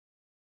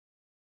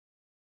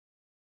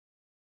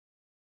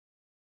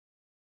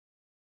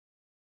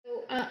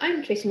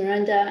I'm Tracy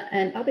Miranda,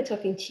 and I'll be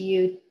talking to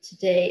you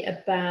today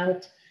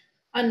about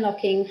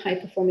unlocking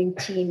high-performing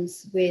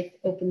teams with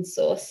open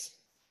source.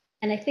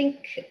 And I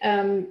think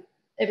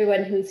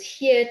everyone who's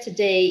here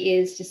today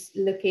is just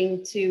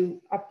looking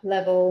to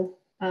up-level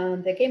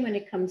their game when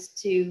it comes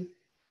to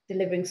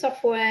delivering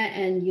software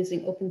and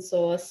using open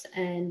source.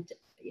 And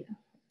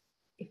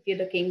if you're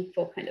looking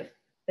for kind of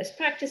best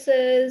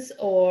practices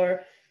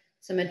or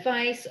some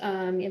advice,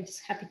 I'm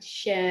just happy to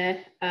share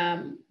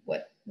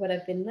what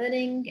I've been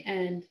learning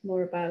and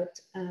more about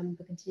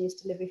the Continuous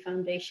Delivery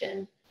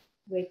Foundation,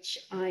 which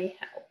I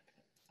help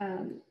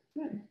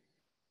run.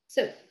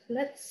 So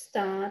let's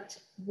start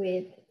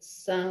with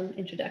some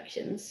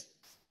introductions.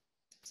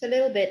 So a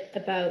little bit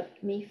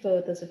about me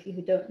for those of you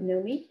who don't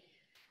know me.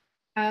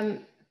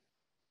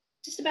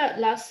 Just about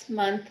last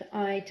month,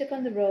 I took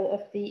on the role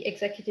of the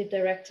Executive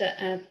Director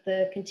at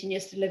the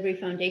Continuous Delivery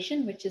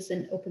Foundation, which is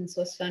an open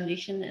source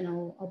foundation, and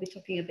I'll be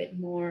talking a bit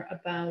more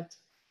about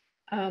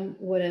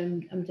what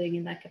I'm doing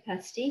in that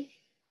capacity.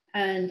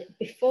 And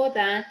before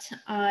that,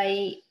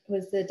 I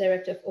was the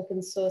Director of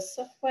Open Source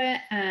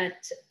Software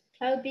at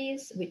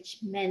CloudBees, which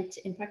meant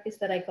in practice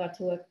that I got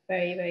to work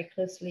very, very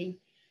closely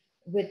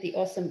with the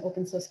awesome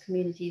open source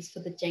communities for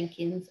the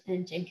Jenkins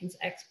and Jenkins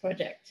X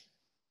project.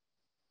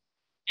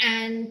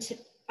 And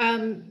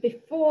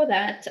before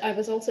that, I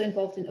was also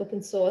involved in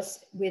open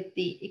source with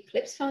the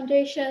Eclipse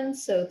Foundation.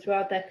 So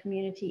throughout that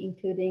community,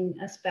 including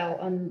a spell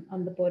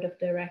on the board of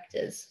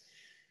directors.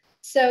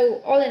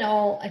 So all in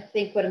all, I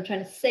think what I'm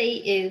trying to say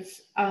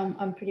is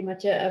I'm pretty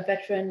much a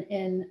veteran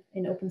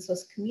in open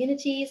source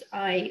communities.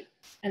 And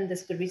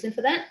there's good reason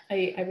for that.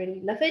 I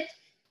really love it.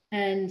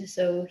 And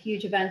so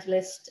huge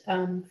evangelist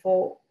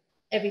for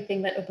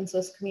everything that open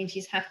source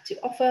communities have to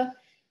offer.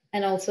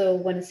 And also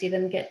want to see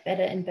them get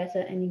better and better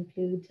and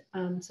include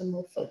some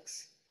more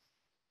folks.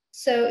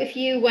 So if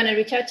you want to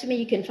reach out to me,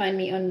 you can find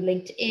me on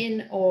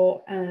LinkedIn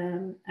or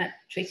at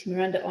Tracy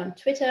Miranda on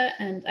Twitter.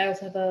 And I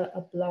also have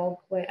a blog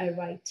where I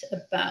write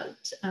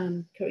about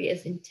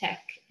careers in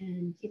tech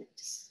and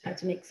just how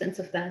to make sense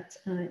of that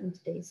in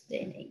today's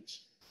day and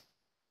age.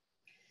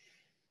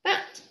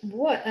 But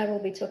what I will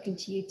be talking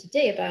to you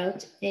today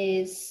about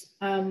is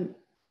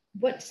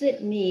what does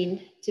it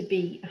mean to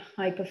be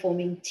a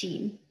high-performing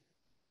team?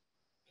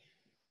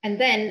 And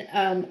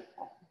then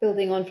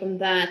building on from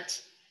that,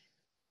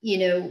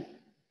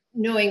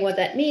 knowing what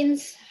that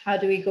means, how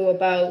do we go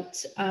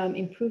about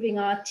improving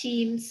our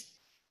teams?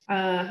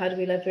 How do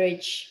we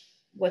leverage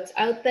what's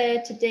out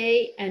there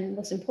today? And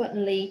most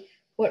importantly,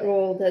 what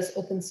role does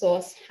open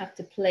source have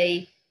to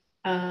play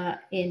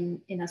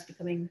in us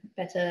becoming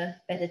better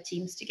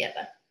teams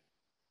together?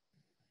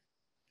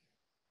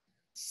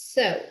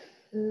 So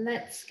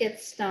let's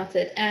get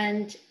started.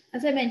 And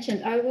as I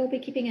mentioned, I will be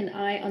keeping an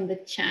eye on the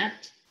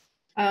chat.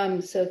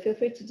 So feel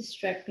free to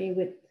distract me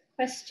with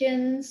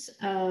questions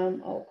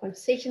or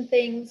conversation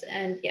things,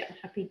 and yeah,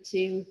 happy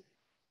to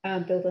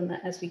build on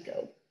that as we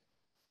go.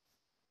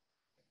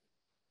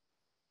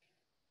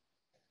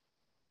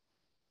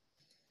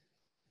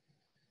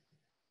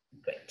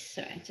 Great,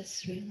 sorry, I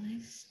just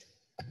realized.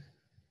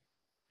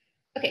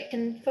 Okay,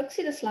 can folks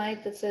see the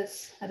slide that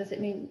says, what does it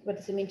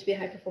mean to be a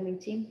high-performing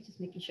team? Just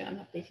making sure I'm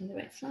updating the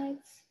right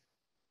slides.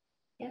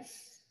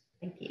 Yes,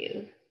 thank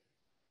you.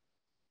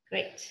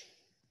 Great.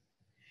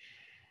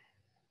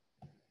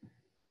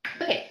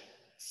 Okay,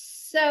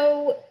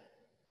 so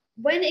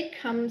when it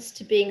comes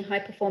to being a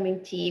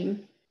high-performing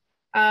team,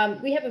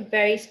 we have a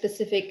very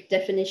specific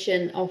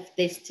definition of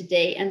this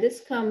today, and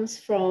this comes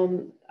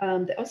from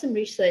the awesome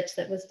research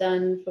that was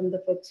done from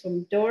the folks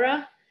from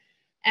DORA.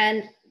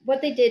 And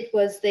what they did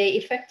was they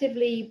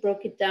effectively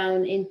broke it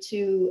down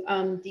into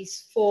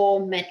these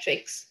 4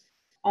 metrics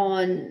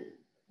on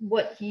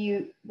what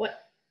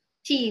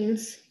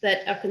teams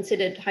that are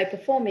considered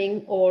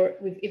high-performing, or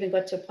we've even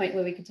got to a point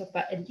where we can talk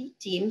about elite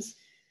teams,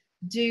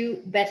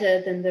 do better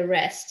than the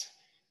rest.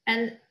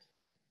 And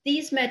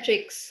these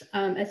metrics,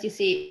 as you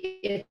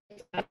see,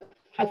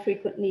 how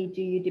frequently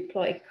do you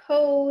deploy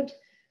code?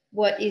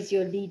 What is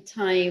your lead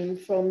time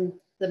from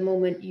the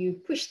moment you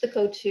push the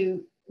code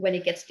to when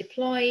it gets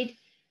deployed?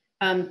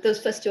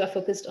 Those first 2 are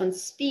focused on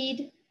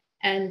speed.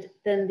 And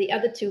then the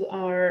other 2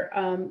 are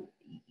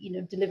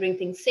delivering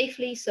things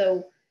safely.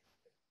 So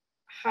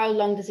how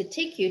long does it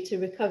take you to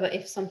recover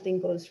if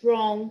something goes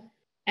wrong?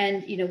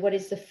 And what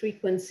is the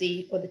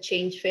frequency or the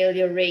change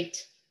failure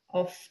rate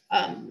of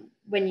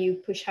when you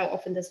push, how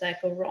often does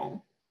that go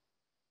wrong?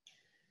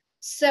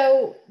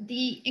 So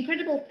the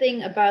incredible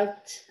thing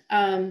about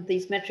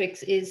these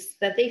metrics is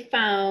that they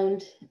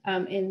found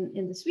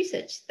in this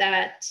research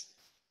that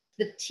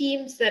the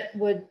teams that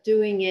were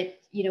doing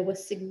it, were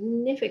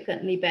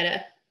significantly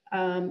better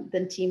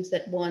than teams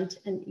that weren't.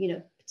 And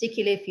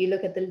particularly if you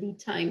look at the lead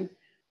time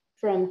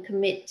from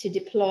commit to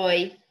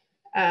deploy,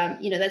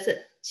 that's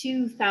at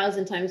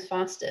 2,000 times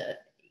faster.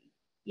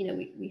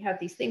 We have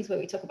these things where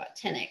we talk about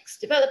 10x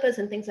developers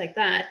and things like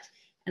that,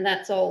 and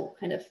that's all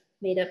kind of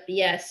made up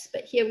BS.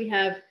 But here we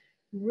have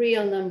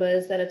real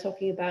numbers that are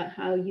talking about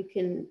how you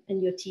can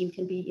and your team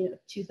can be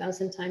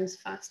 2,000 times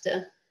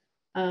faster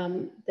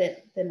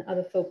than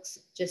other folks,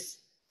 just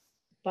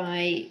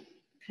by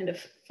kind of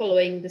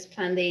following this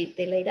plan they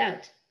laid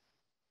out.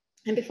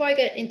 And before I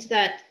get into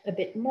that a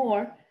bit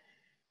more,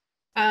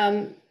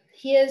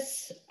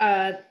 here's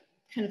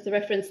kind of the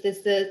reference.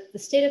 There's the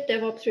State of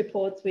DevOps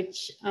report,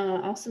 which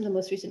awesome, the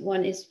most recent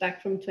one is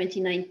back from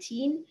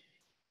 2019.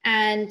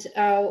 And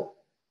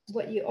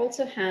what you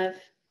also have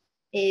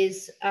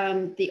is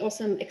the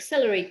awesome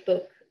Accelerate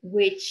book,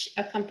 which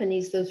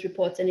accompanies those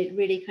reports. And it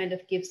really kind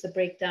of gives the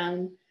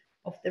breakdown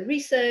of the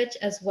research,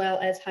 as well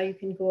as how you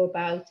can go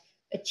about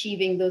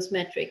achieving those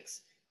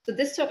metrics. So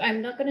this talk,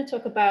 I'm not going to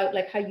talk about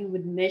like how you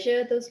would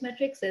measure those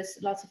metrics. There's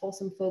lots of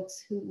awesome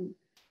folks who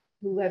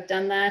have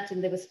done that.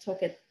 And there was a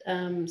talk at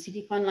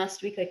CDCon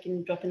last week. I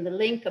can drop in the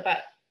link about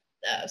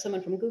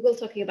someone from Google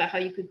talking about how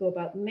you could go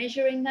about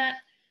measuring that.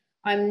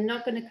 I'm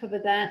not going to cover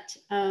that.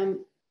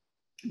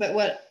 But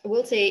what I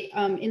will say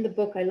in the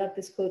book, I love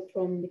this quote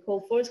from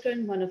Nicole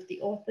Forsgren, one of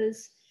the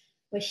authors,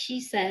 where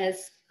she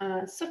says,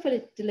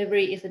 software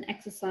delivery is an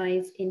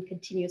exercise in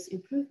continuous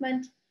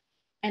improvement.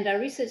 And our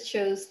research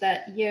shows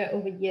that year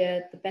over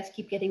year, the best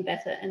keep getting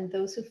better, and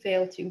those who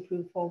fail to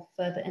improve fall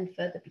further and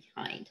further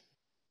behind.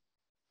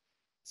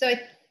 So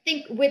I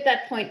think with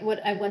that point, what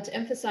I want to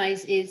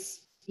emphasize is,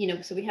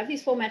 so we have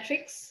these 4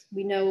 metrics.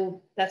 We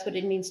know that's what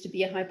it means to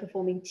be a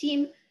high-performing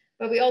team,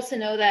 but we also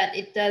know that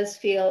it does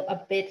feel a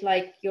bit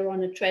like you're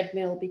on a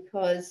treadmill,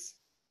 because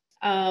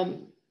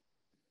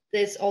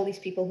there's all these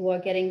people who are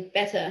getting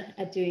better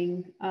at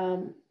doing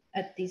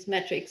at these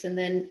metrics. And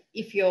then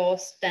if you're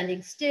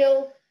standing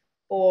still,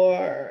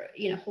 or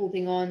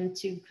holding on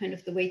to kind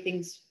of the way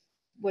things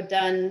were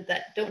done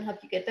that don't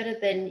help you get better,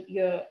 then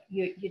you're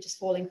just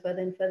falling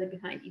further and further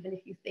behind, even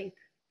if you think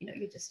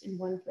you're just in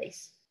one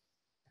place.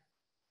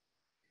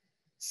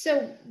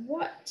 So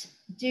what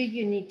do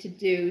you need to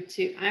do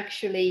to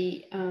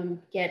actually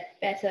get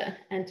better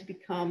and to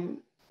become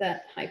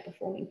that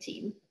high-performing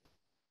team?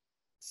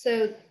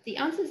 So the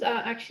answers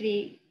are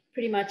actually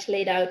pretty much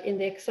laid out in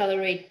the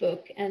Accelerate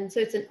book. And so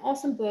it's an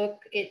awesome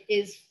book. It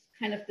is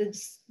kind of the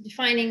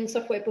defining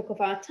software book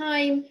of our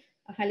time.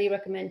 I highly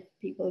recommend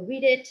people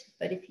read it,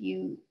 but if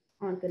you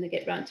aren't going to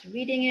get around to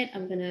reading it,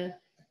 I'm going to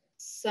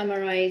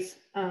summarize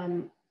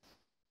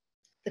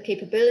the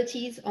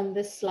capabilities on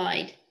this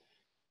slide.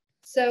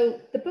 So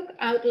the book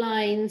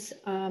outlines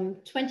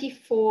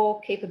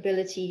 24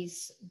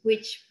 capabilities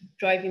which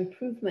drive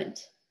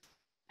improvement,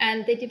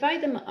 and they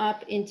divide them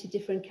up into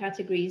different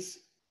categories.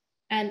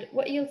 And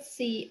what you'll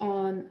see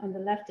on the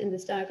left in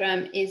this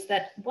diagram is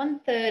that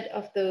 1/3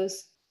 of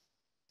those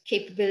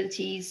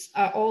capabilities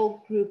are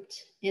all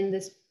grouped in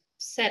this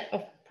set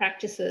of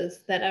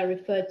practices that are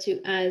referred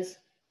to as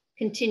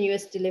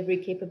continuous delivery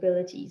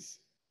capabilities.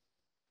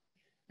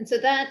 And so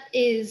that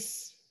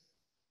is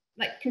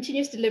like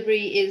continuous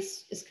delivery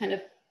is kind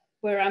of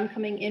where I'm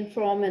coming in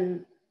from,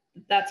 and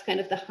that's kind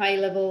of the high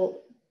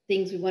level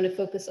things we want to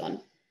focus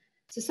on.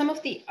 So some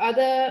of the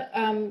other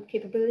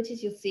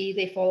capabilities you'll see,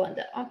 they fall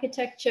under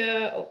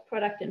architecture or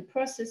product and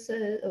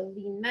processes or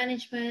lean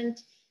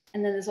management.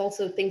 And then there's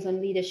also things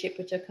on leadership,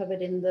 which are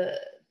covered in the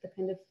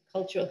kind of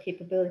cultural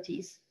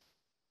capabilities.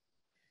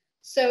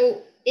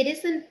 So it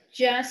isn't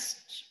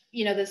just,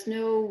 there's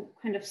no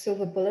kind of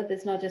silver bullet.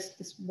 There's not just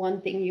this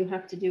one thing you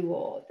have to do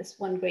or this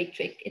one great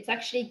trick. It's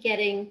actually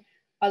getting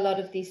a lot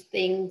of these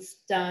things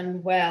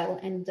done well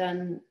and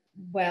done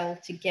well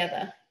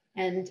together.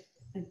 And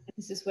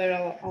this is where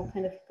I'll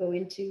kind of go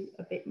into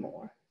a bit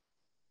more.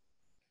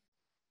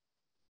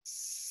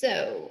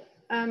 So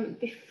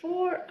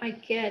before I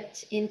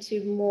get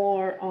into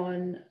more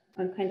on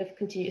kind of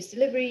continuous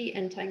delivery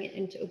and tying it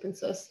into open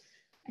source,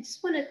 I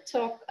just want to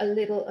talk a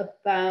little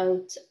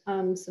about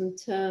some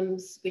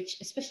terms which,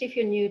 especially if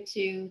you're new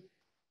to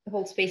the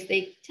whole space,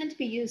 they tend to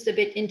be used a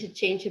bit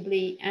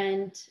interchangeably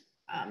and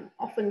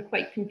often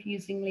quite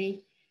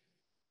confusingly.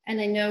 And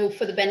I know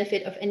for the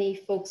benefit of any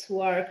folks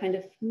who are kind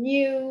of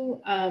new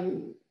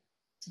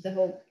to the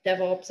whole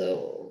DevOps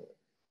or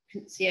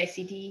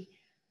CI/CD,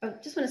 I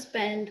just want to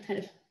spend kind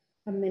of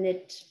a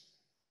minute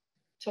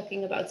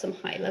talking about some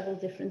high-level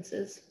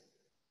differences.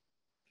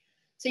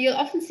 So you'll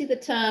often see the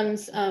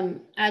terms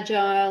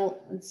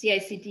Agile and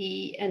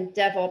CI/CD and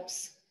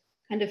DevOps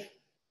kind of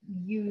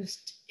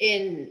used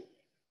in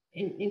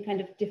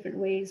kind of different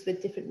ways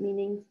with different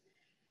meanings.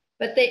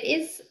 But there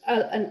is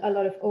a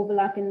lot of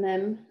overlap in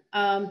them,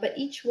 but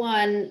each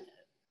one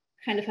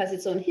kind of has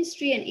its own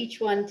history, and each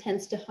one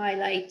tends to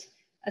highlight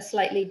a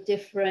slightly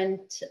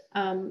different,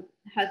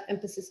 has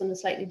emphasis on a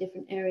slightly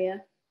different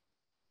area.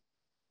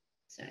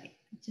 Sorry,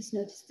 I just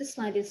noticed this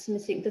slide is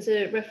missing. There's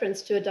a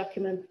reference to a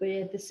document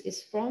where this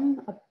is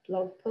from, a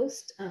blog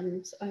post.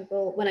 So I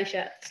will, when I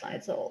share the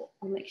slides, I'll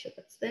make sure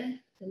that's there.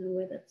 I don't know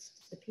where that's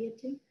disappeared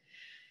to.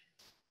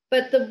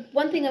 But the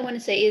one thing I want to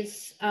say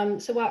is,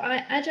 so while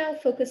Agile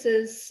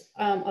focuses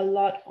a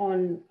lot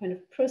on kind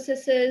of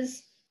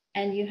processes,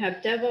 and you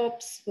have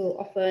DevOps will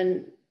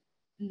often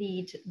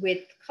lead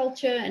with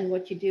culture and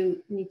what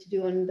you need to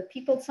do on the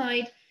people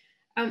side.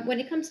 When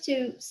it comes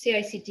to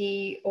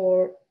CI/CD,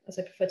 or as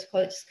I prefer to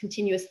call it, just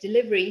continuous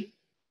delivery,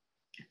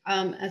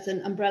 as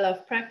an umbrella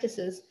of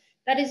practices,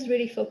 that is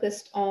really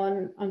focused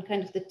on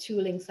kind of the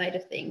tooling side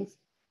of things.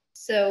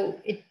 So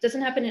it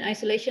doesn't happen in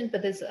isolation,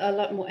 but there's a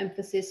lot more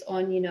emphasis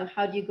on,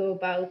 how do you go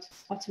about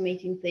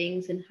automating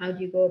things, and how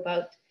do you go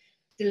about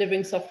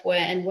delivering software,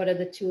 and what are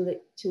the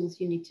tools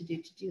you need to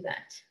do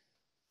that.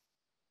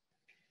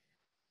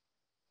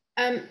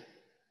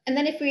 And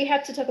then if we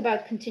had to talk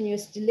about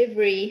continuous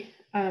delivery,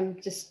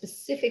 just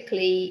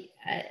specifically,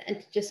 and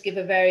to just give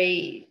a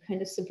very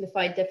kind of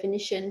simplified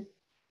definition,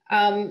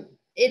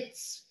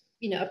 it's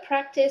a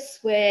practice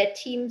where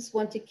teams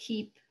want to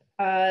keep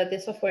their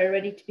software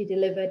ready to be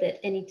delivered at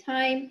any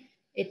time.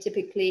 It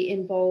typically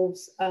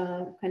involves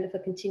kind of a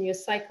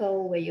continuous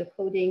cycle where you're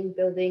coding,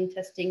 building,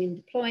 testing, and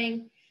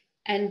deploying.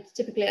 And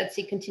typically I'd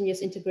see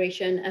continuous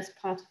integration as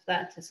part of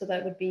that. So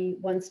that would be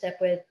one step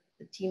where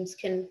the teams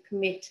can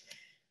commit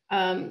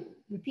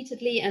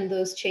repeatedly, and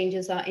those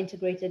changes are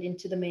integrated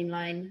into the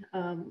mainline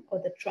or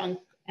the trunk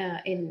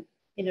in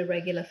a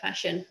regular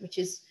fashion, which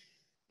is,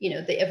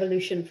 the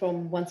evolution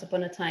from once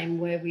upon a time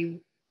where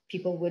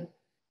people would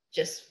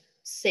just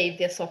save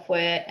their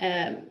software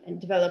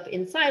and develop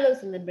in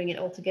silos and then bring it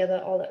all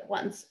together all at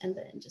once, and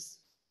then just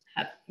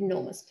have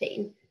enormous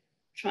pain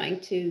trying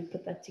to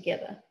put that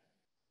together.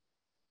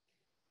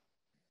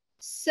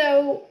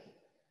 So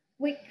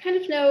we kind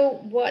of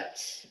know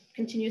what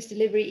continuous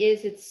delivery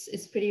is.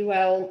 It's pretty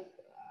well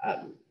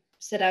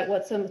set out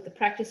what some of the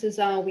practices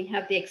are. We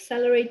have the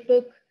Accelerate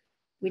book,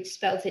 which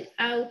spells it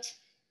out.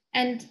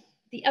 And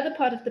the other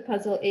part of the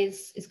puzzle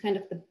is kind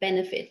of the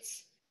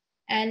benefits.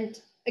 And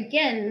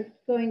again,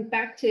 going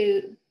back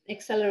to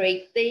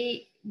Accelerate,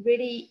 they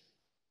really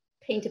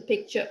paint a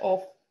picture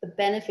of the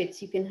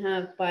benefits you can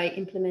have by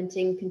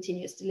implementing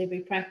continuous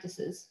delivery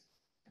practices.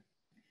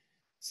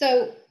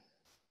 So,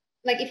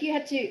 like, if you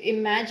had to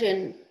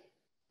imagine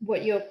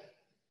what your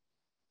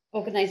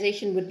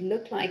organization would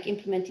look like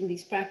implementing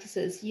these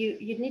practices,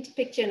 you'd need to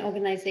picture an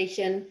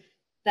organization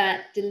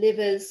that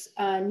delivers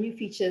new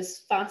features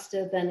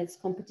faster than its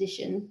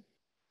competition.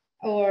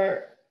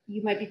 Or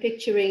you might be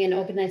picturing an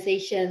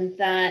organization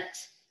that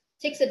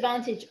takes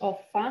advantage of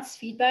fast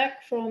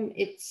feedback from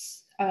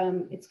its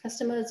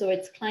customers or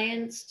its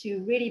clients to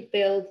really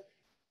build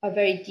a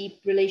very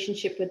deep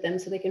relationship with them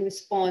so they can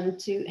respond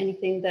to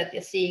anything that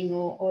they're seeing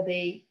or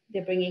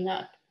they're bringing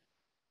up.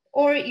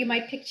 Or you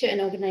might picture an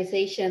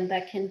organization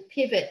that can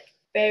pivot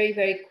very,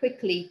 very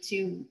quickly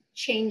to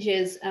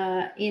changes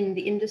in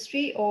the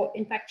industry, or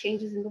in fact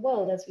changes in the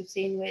world, as we've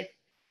seen with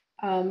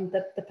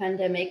the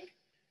pandemic.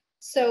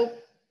 So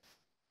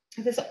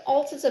there's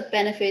all sorts of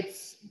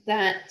benefits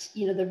that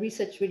the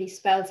research really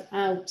spells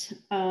out,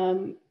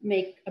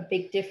 make a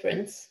big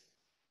difference.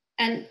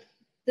 And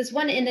there's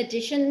one in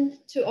addition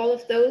to all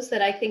of those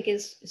that I think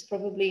is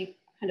probably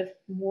kind of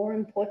more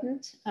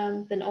important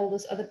than all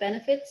those other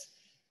benefits.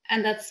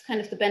 And that's kind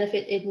of the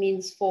benefit it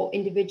means for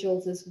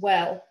individuals as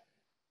well.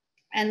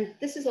 And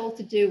this is all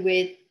to do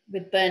with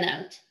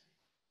burnout.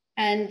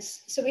 And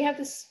so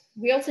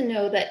we also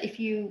know that if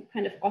you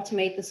kind of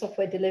automate the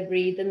software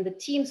delivery, then the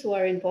teams who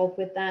are involved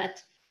with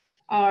that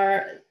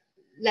are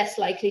less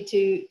likely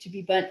to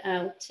be burnt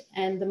out.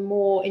 And the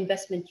more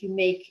investment you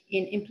make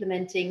in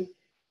implementing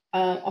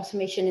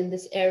automation in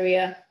this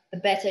area, the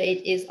better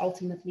it is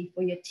ultimately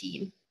for your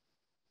team.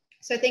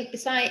 So I think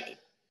besides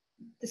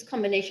this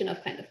combination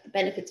of kind of the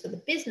benefits for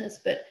the business,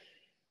 but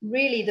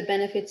really the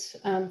benefits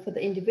for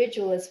the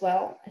individual as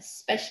well,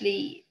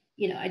 especially,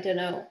 I don't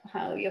know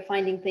how you're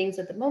finding things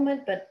at the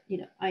moment, but,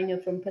 I know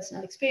from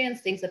personal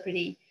experience, things are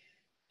pretty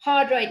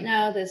hard right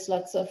now. There's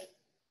lots of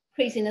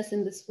craziness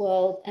in this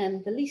world.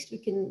 And the least we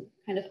can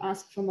kind of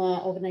ask from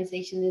our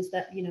organization is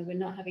that, we're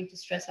not having to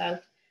stress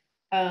out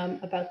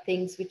about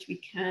things which we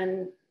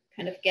can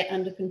kind of get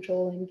under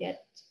control and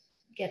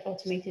get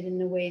automated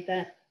in a way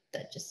that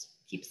just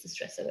keeps the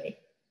stress away.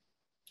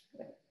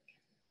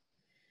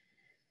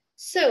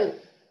 So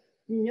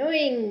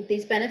knowing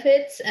these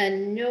benefits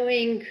and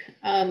knowing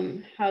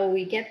how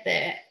we get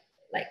there,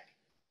 like,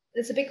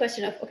 there's a big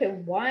question of, okay,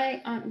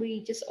 why aren't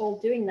we just all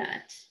doing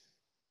that?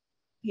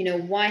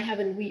 Why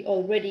haven't we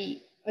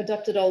already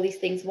adopted all these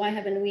things? Why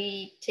haven't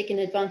we taken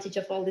advantage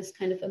of all this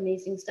kind of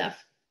amazing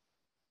stuff?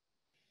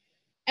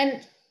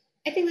 And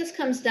I think this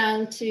comes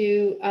down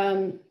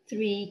to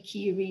 3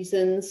 key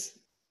reasons.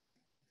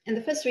 And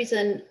the first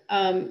reason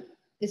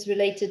is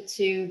related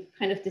to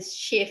kind of this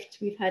shift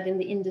we've had in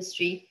the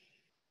industry,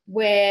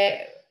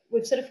 where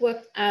we've sort of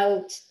worked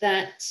out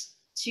that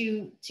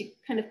to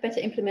kind of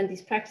better implement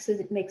these practices,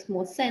 it makes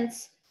more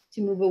sense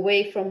to move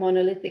away from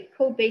monolithic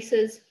code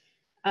bases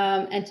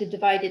and to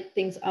divide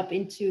things up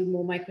into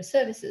more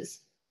microservices.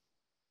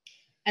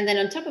 And then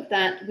on top of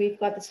that, we've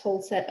got this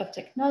whole set of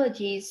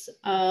technologies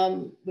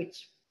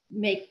which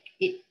make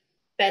it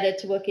better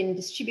to work in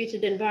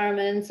distributed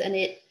environments, and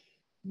it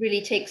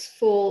really takes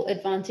full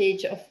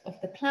advantage of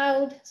the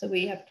cloud. So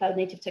we have cloud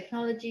native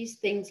technologies,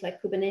 things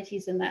like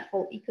Kubernetes and that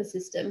whole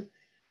ecosystem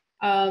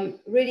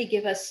really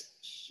give us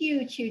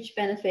huge, huge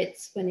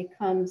benefits when it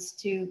comes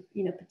to,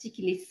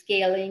 particularly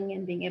scaling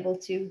and being able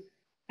to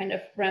kind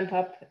of ramp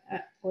up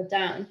or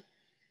down.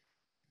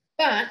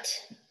 But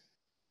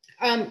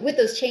with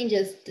those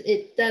changes,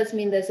 it does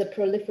mean there's a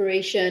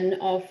proliferation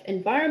of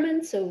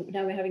environments. So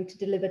now we're having to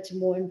deliver to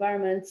more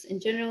environments in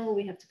general.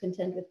 We have to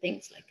contend with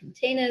things like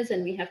containers,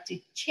 and we have to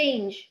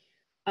change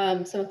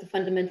some of the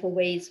fundamental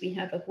ways we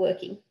have of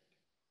working.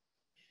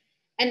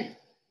 And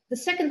the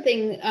second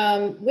thing,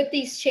 with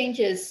these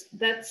changes,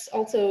 that's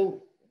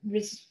also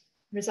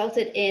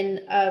resulted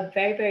in a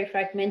very, very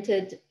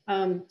fragmented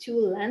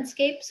tool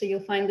landscape. So you'll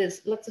find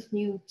there's lots of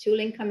new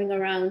tooling coming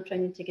around,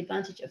 trying to take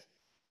advantage of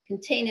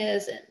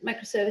containers and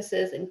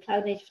microservices and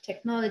cloud native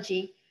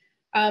technology.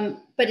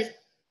 But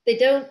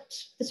the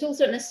tools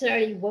don't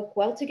necessarily work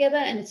well together,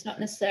 and it's not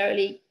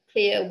necessarily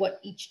clear what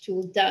each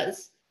tool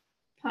does,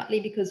 partly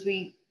because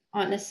we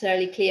aren't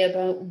necessarily clear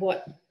about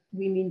what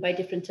we mean by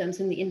different terms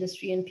in the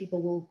industry, and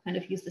people will kind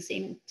of use the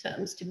same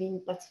terms to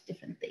mean lots of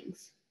different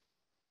things.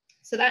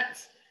 So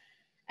that's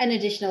an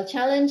additional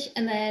challenge.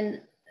 And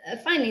then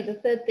finally, the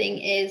third thing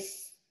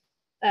is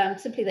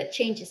simply that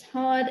change is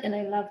hard. And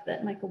I love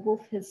that Michael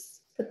Wolf has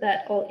put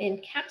that all in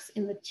caps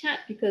in the chat,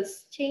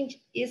 because change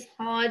is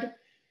hard.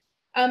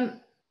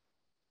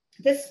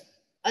 There's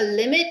a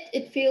limit,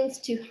 it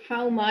feels, to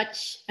how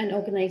much an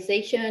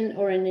organization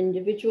or an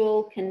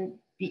individual can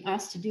be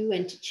asked to do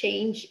and to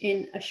change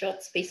in a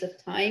short space of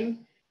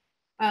time,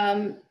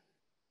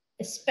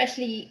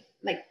 especially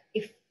like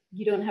if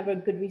you don't have a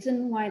good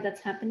reason why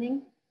that's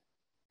happening.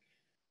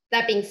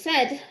 That being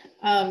said,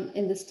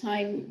 in this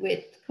time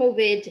with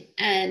COVID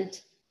and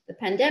the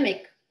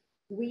pandemic,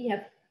 we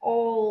have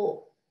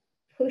all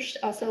pushed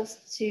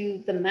ourselves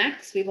to the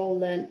max. We've all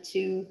learned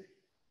to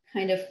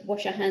kind of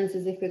wash our hands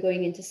as if we're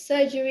going into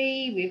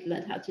surgery. We've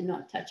learned how to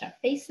not touch our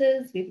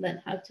faces. We've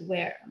learned how to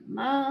wear a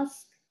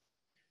mask.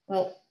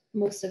 Well,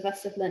 most of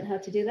us have learned how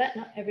to do that,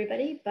 not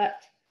everybody,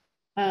 but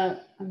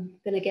I'm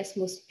gonna guess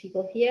most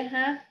people here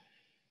have.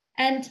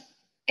 And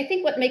I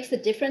think what makes the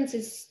difference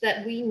is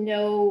that we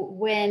know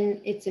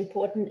when it's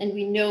important and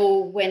we know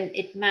when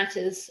it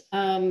matters.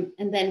 And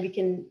then we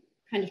can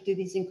kind of do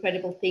these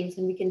incredible things,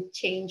 and we can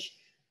change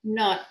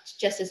not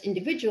just as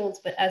individuals,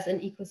 but as an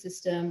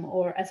ecosystem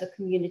or as a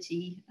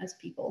community, as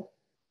people.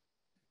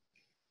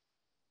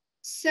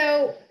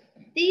 So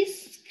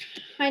these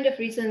kind of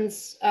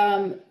reasons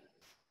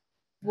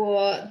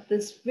were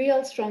this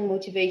real strong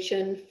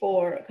motivation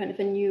for kind of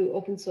a new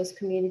open source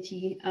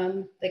community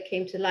that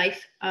came to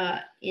life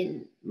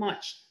in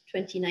March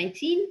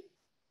 2019.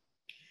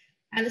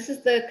 And this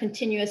is the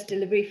Continuous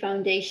Delivery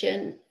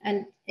Foundation,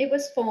 and it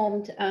was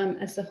formed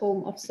as the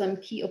home of some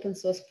key open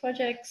source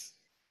projects.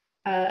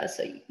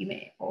 So you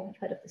may all have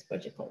heard of this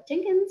project called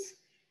Jenkins.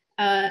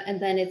 And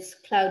then its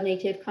cloud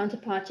native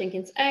counterpart,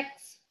 Jenkins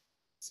X,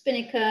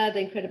 Spinnaker,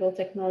 the incredible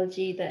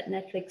technology that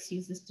Netflix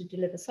uses to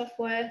deliver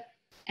software,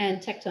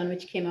 and Tecton,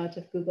 which came out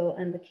of Google,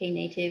 and the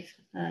Knative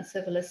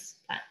serverless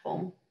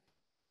platform.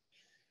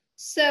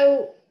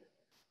 So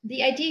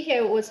the idea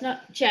here was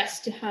not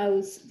just to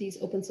house these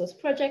open source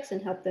projects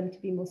and help them to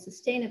be more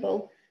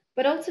sustainable,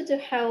 but also to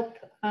help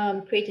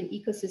create an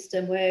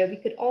ecosystem where we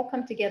could all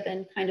come together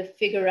and kind of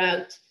figure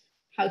out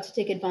how to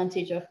take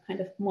advantage of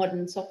kind of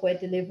modern software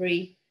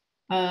delivery,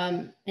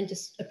 and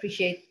just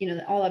appreciate,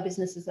 that all our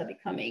businesses are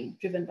becoming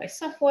driven by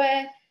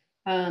software.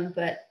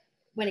 But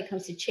when it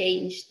comes to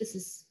change, this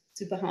is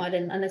super hard,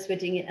 and unless we're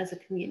doing it as a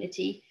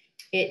community,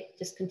 it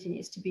just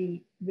continues to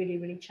be really,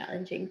 really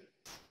challenging.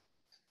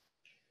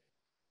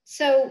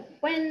 So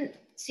when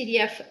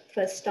CDF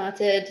first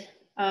started,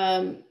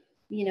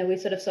 we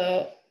sort of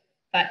saw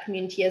that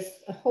community as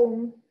a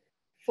home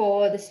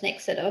for this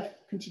next set of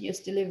continuous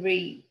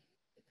delivery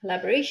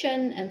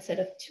collaboration and set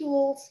of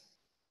tools.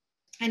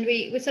 And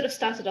we sort of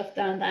started off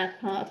down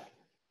that path,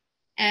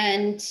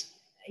 and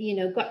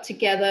got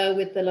together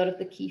with a lot of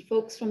the key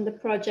folks from the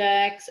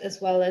projects,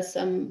 as well as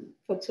some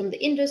folks from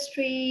the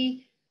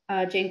industry,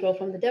 Jane Grohl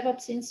from the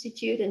DevOps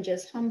Institute, and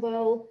Jez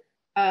Humble,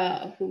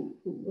 who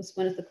was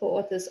one of the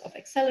co-authors of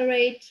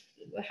Accelerate.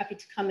 We're happy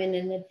to come in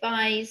and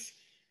advise,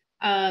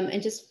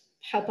 and just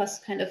help us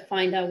kind of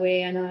find our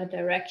way and our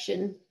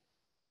direction.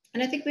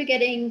 And I think we're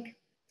getting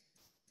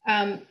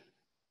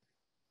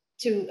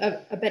to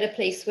a better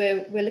place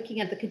where we're looking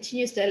at the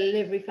Continuous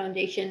Delivery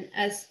Foundation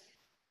as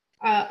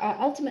our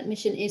ultimate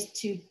mission is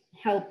to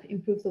help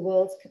improve the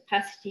world's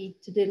capacity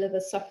to deliver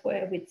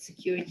software with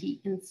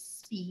security and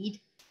speed.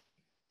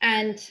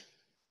 And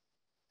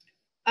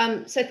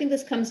so I think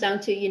this comes down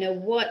to,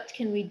 what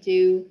can we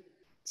do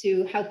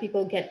to help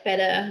people get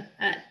better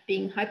at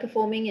being high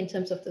performing in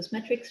terms of those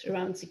metrics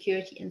around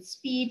security and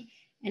speed,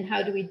 and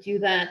how do we do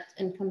that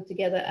and come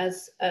together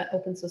as an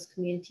open source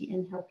community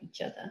and help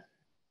each other.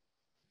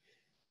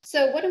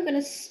 So what I'm going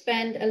to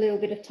spend a little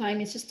bit of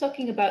time is just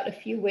talking about a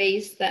few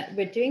ways that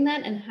we're doing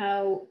that and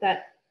how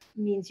that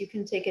means you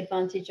can take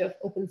advantage of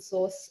open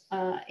source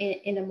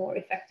in a more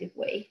effective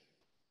way.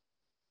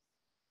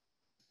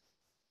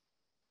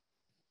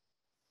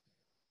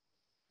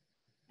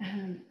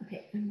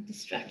 Okay, I'm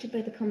distracted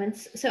by the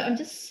comments. So I'm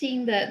just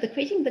seeing the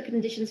creating the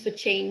conditions for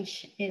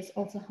change is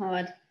also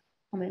hard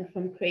comment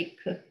from Craig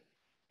Cook.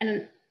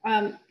 And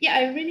yeah,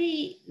 I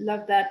really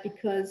love that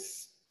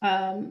because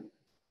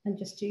and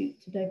just to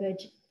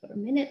diverge for a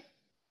minute.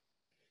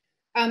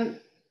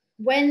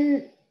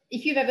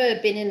 If you've ever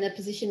been in a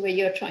position where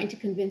you're trying to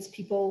convince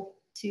people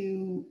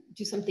to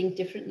do something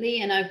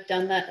differently, and I've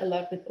done that a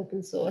lot with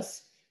open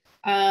source,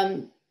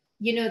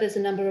 you know, there's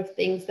a number of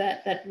things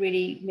that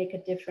really make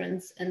a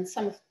difference. And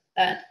some of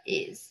that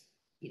is,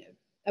 you know,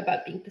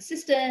 about being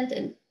persistent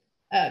and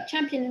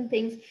championing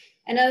things.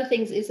 And other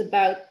things is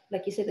about,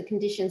 like you said, the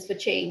conditions for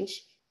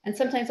change. And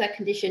sometimes that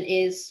condition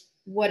is,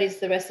 what is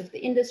the rest of the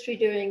industry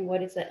doing?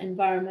 What is the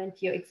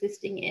environment you're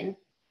existing in?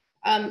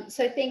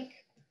 So I think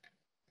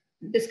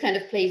this kind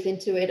of plays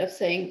into it of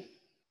saying,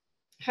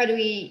 how do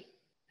we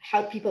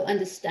help people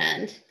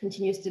understand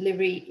continuous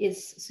delivery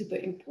is super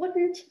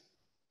important?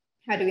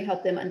 How do we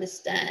help them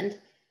understand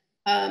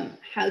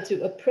how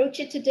to approach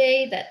it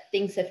today, that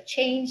things have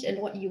changed, and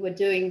what you were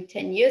doing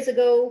 10 years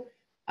ago,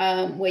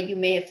 where you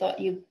may have thought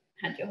you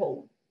had your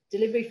whole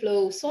delivery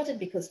flow sorted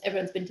because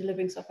everyone's been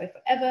delivering software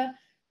forever.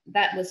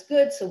 That was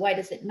good. So why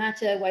does it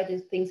matter? Why do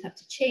things have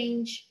to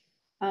change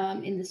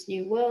in this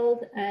new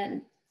world?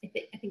 And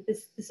I think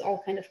this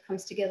all kind of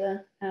comes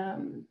together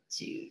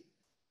to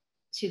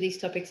these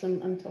topics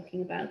I'm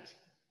talking about.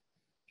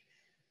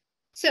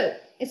 So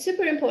it's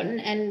super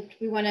important, and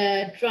we want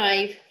to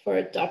drive for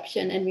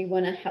adoption, and we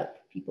want to help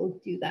people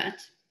do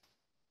that.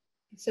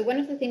 So one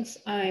of the things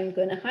I'm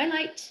going to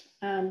highlight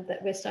that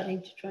we're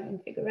starting to try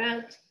and figure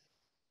out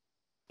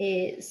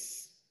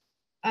is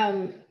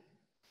the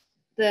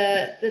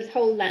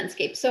whole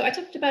landscape. So I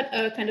talked about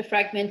a kind of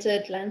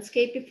fragmented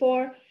landscape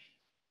before,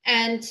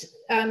 and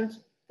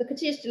the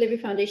Continuous Delivery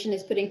Foundation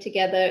is putting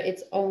together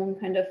its own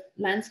kind of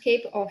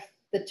landscape of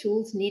the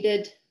tools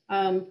needed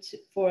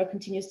for a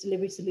continuous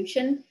delivery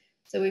solution.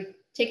 So we've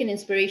taken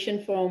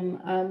inspiration from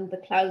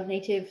the cloud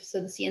native. So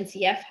the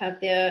CNCF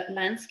have their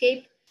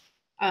landscape,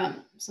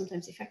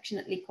 sometimes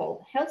affectionately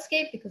called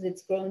Healthscape, because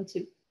it's grown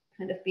to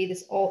kind of be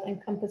this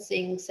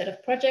all-encompassing set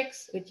of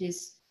projects, which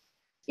is,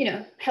 you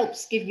know,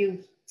 helps give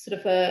you sort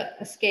of a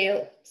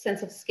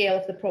sense of scale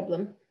of the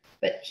problem.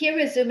 But here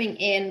we're zooming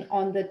in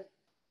on the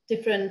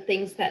different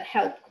things that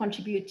help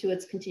contribute to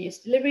its continuous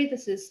delivery.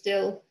 This is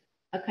still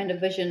a kind of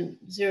version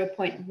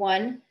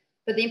 0.1.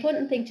 But the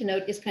important thing to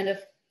note is kind of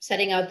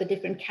setting out the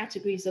different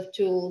categories of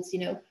tools. You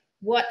know,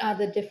 what are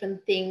the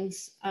different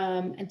things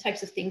and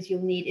types of things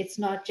you'll need? It's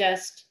not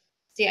just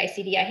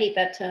CI/CD. I hate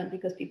that term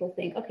because people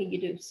think, okay,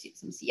 you do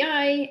some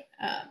CI,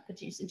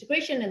 continuous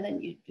integration, and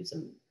then you do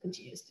some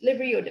continuous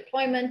delivery or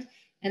deployment,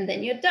 and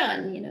then you're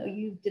done. You know,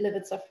 you've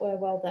delivered software,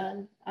 well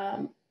done.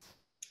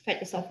 Pat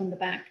yourself on the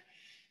back.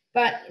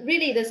 But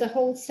really, there's a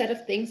whole set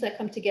of things that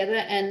come together,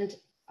 and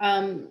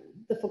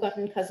the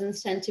forgotten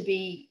cousins tend to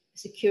be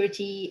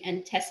security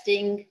and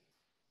testing.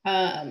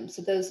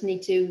 So those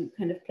need to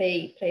kind of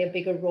play a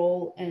bigger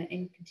role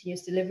in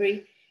continuous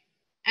delivery.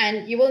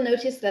 And you will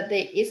notice that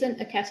there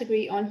isn't a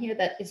category on here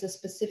that is a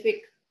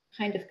specific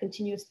kind of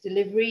continuous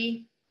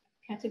delivery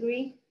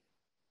category.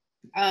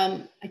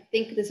 I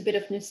think there's a bit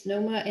of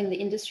misnomer in the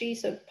industry.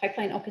 So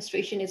pipeline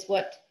orchestration is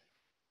what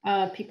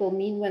people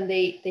mean when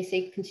they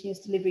say continuous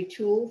delivery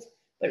tools,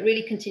 but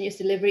really continuous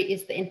delivery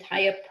is the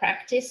entire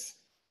practice.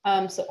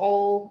 So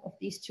all of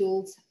these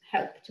tools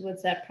help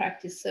towards that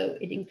practice. So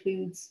it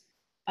includes,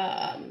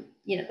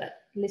 you know, that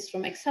list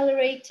from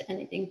Accelerate, and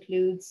it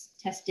includes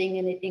testing,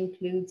 and it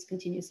includes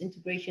continuous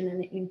integration,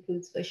 and it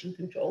includes version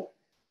control.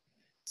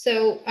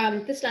 So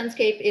this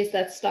landscape is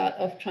that start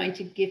of trying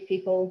to give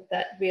people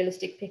that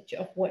realistic picture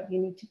of what you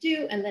need to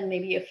do, and then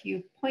maybe a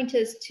few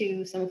pointers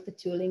to some of the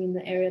tooling in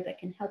the area that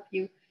can help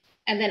you.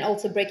 And then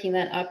also breaking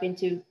that up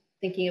into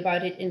thinking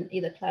about it in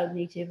either cloud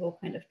native or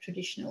kind of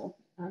traditional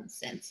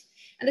sense.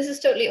 And this is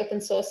totally open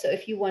source. So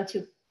if you want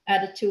to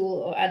add a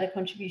tool or add a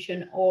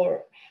contribution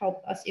or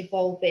help us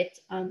evolve it,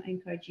 I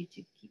encourage you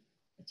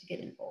to get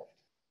involved.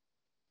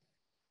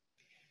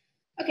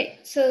 Okay,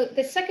 so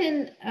the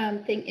second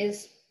thing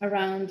is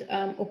around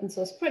open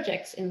source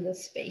projects in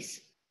this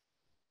space.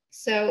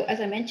 So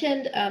as I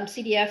mentioned,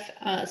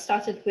 CDF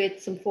started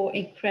with some 4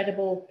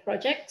 incredible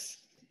projects: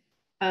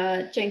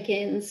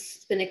 Jenkins,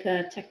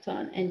 Spinnaker,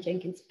 Tecton, and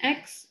Jenkins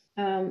X.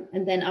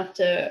 And then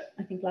after,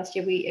 I think last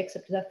year, we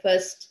accepted our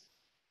first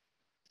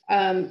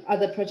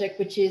other project,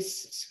 which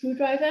is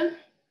Screwdriver.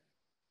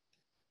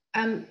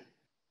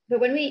 But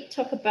when we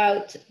talk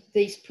about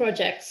these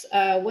projects,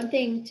 one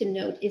thing to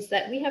note is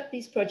that we have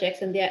these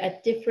projects and they're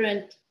at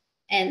different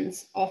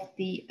ends of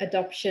the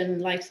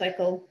adoption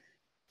lifecycle.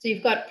 So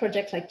you've got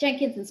projects like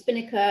Jenkins and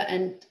Spinnaker,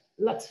 and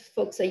lots of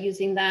folks are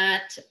using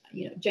that.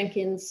 You know,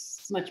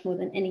 Jenkins much more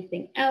than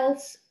anything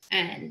else,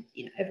 and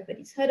you know,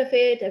 everybody's heard of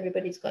it.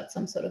 Everybody's got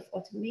some sort of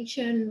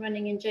automation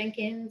running in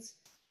Jenkins.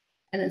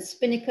 And then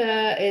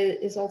Spinnaker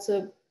is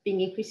also being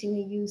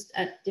increasingly used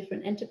at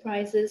different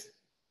enterprises.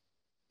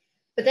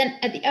 But then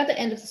at the other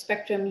end of the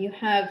spectrum, you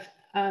have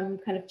kind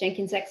of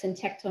Jenkins X and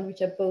Tecton,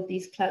 which are both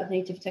these cloud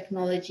native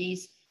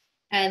technologies.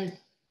 And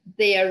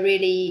they are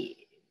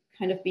really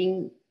kind of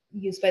being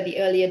used by the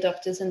early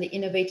adopters and the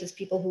innovators,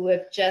 people who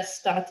have just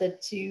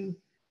started to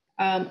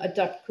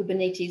adopt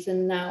Kubernetes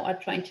and now are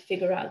trying to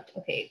figure out,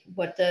 okay,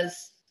 what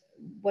does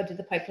what do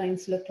the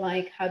pipelines look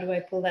like? How do I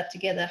pull that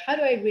together? How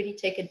do I really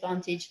take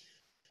advantage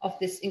of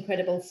this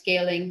incredible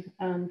scaling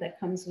that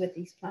comes with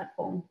these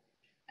platforms?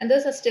 And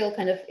those are still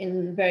kind of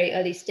in very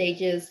early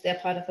stages. They're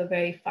part of a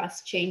very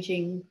fast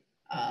changing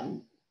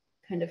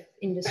kind of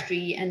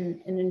industry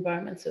and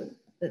environment. So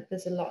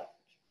there's a lot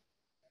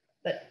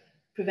that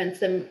prevents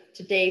them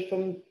today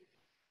from,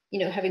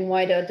 having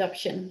wider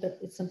adoption, but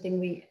it's something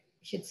we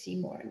should see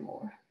more and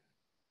more.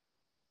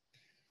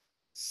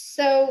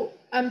 So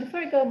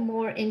before I go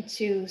more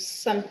into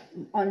some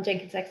on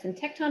JenkinsX and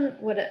Tekton,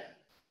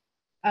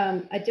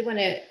 I do want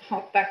to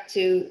hop back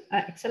to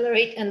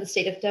Accelerate and the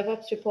State of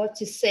DevOps report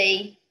to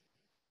say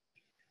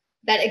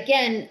that,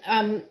 again,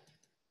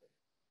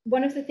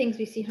 one of the things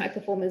we see high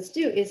performers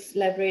do is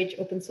leverage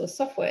open source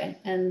software.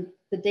 And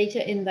the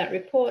data in that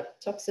report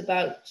talks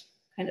about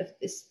kind of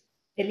this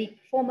elite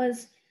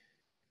performers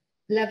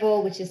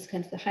level, which is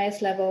kind of the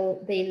highest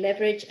level. They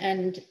leverage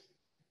and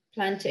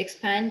plan to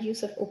expand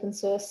use of open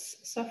source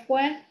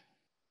software.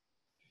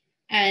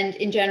 And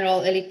in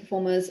general, elite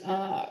performers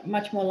are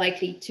much more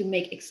likely to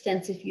make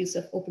extensive use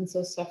of open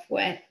source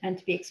software and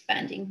to be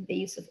expanding the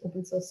use of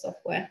open source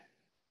software.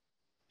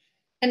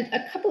 And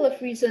a couple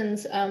of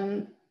reasons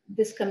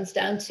this comes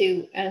down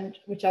to, and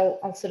which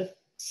I'll sort of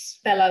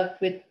spell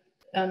out with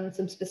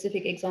some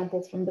specific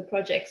examples from the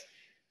projects.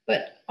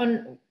 But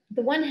on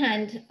the one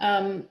hand,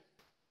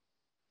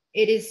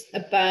 it is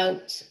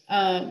about,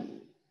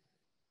 when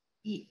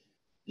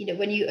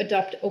you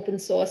adopt open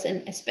source,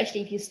 and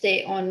especially if you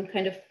stay on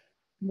kind of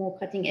more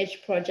cutting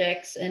edge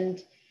projects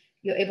and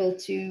you're able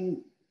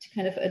to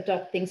kind of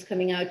adopt things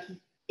coming out,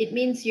 it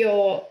means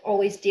you're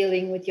always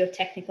dealing with your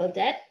technical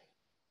debt.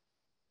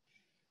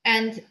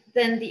 And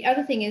then the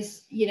other thing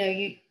is,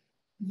 you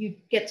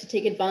get to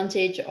take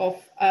advantage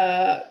of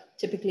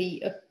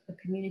typically a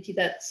community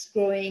that's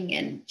growing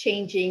and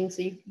changing.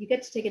 So you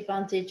get to take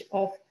advantage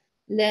of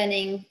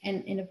learning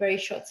and in a very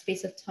short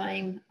space of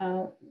time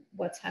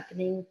what's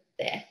happening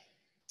there.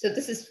 So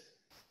this is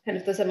kind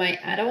of, those are my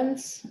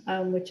add-ons,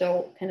 which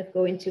I'll kind of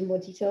go into more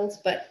details.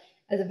 But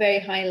at a very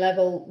high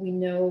level, we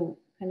know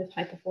kind of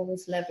high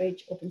performance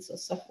leverage open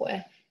source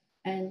software.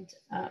 And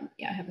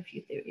yeah, I have a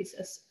few theories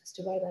as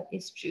to why that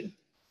is true.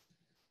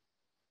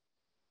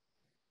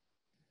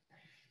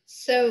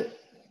 So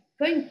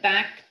going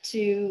back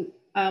to,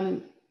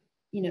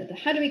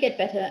 how do we get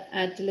better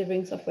at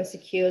delivering software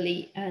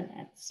securely and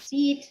at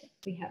speed?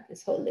 We have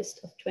this whole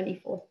list of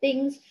 24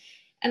 things.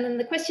 And then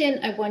the question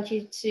I want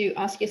you to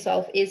ask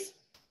yourself is,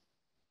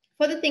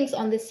 for the things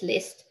on this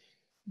list,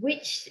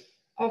 which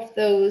of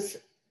those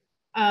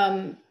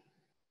are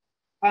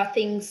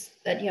things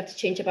that you have to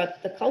change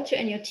about the culture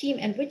and your team,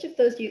 and which of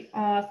those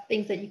are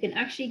things that you can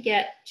actually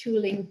get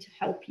tooling to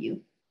help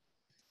you?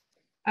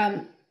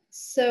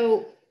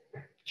 So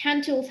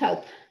can tools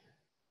help?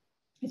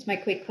 It's my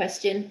quick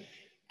question.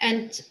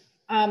 And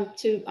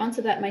to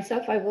answer that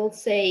myself, I will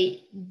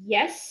say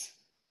yes.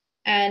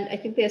 And I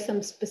think there are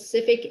some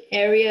specific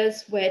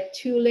areas where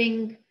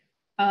tooling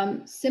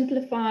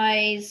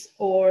simplifies,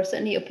 or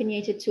certainly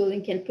opinionated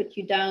tooling can put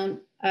you down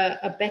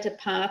a better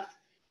path,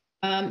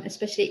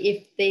 especially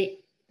if the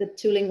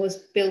tooling was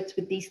built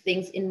with these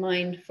things in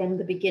mind from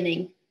the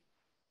beginning.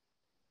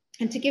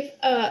 And to give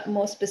a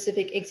more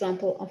specific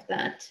example of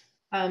that,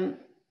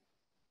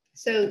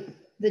 so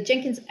the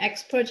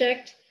JenkinsX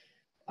project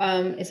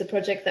is a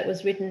project that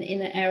was written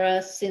in an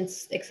era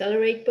since the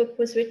Accelerate book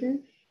was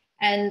written.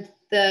 And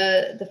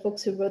the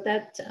folks who wrote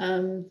that,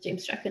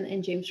 James Strachan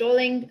and James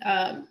Rawling,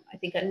 I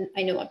think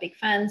I know are big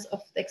fans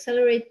of the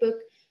Accelerate book.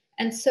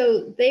 And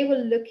so they were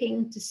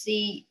looking to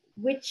see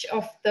which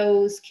of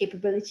those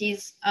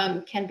capabilities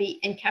can be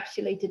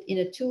encapsulated in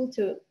a tool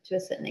to a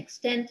certain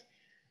extent.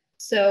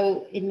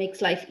 So it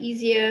makes life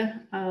easier.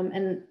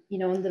 And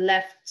on the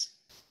left,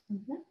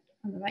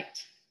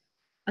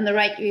 on the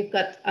right, we've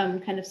got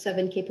kind of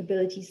 7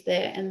 capabilities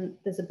there. And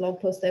there's a blog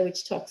post there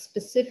which talks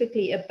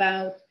specifically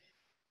about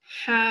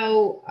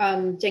how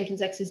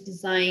JenkinsX is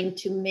designed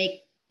to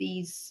make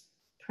these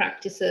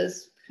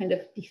practices kind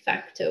of de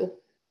facto.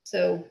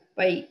 So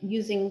by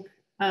using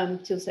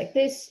tools like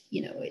this,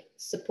 it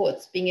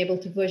supports being able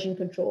to version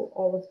control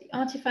all of the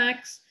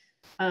artifacts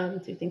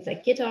through things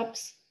like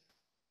GitOps,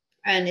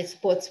 and it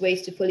supports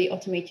ways to fully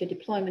automate your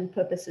deployment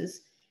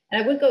purposes.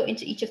 And I will go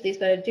into each of these,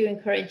 but I do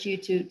encourage you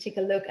to take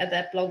a look at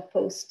that blog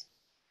post.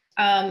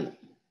 And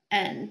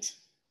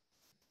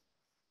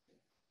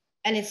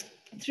it's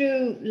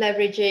through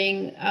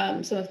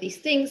leveraging some of these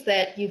things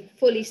that you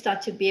fully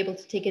start to be able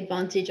to take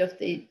advantage of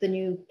the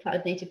new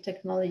cloud native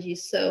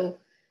technologies. So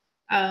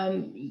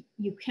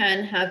you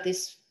can have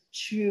this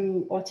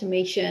true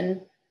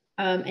automation,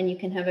 and you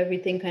can have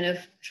everything kind of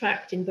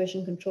tracked in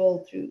version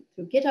control through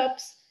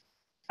GitOps.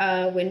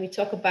 When we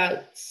talk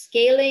about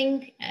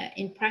scaling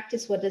in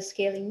practice, what does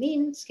scaling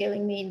mean?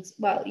 Scaling means,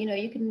 well,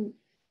 you can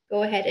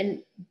go ahead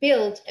and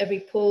build every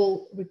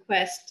pull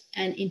request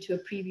and into a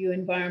preview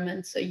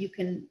environment. So you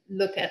can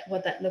look at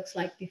what that looks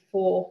like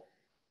before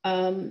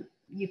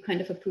you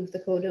kind of approve the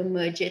code or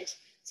merge it.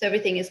 So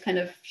everything is kind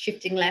of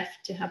shifting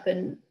left to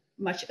happen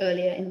much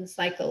earlier in the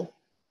cycle.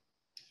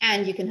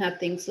 And you can have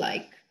things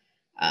like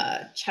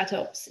chat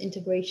ops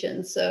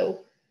integration. So,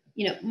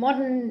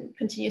 modern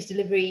continuous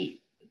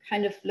delivery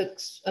kind of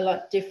looks a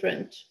lot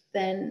different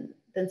than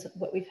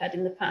what we've had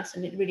in the past.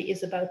 And it really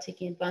is about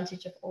taking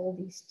advantage of all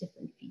these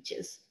different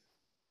features.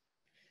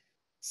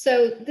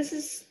 So this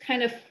is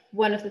kind of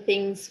one of the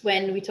things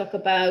when we talk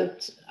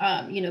about,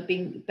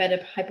 being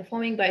better high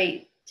performing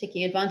by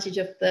taking advantage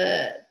of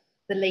the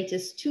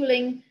latest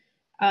tooling.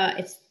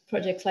 It's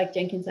projects like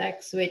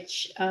JenkinsX,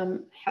 which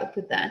help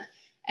with that.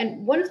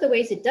 And one of the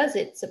ways it does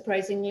it,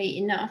 surprisingly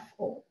enough,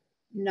 or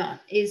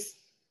not, is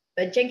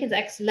that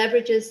JenkinsX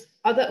leverages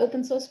other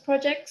open source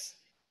projects.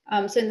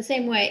 So in the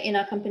same way, in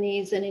our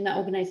companies and in our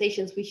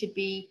organizations, we should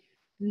be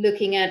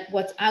looking at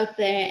what's out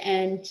there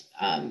and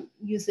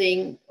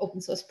using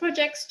open source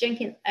projects.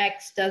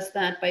 JenkinsX does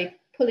that by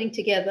pulling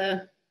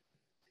together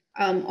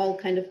all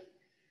kind of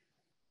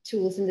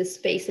tools in this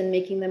space and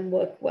making them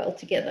work well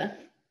together.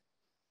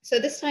 So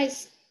this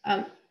ties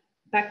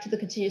back to the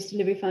Continuous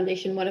Delivery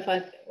Foundation. One of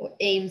our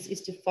aims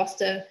is to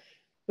foster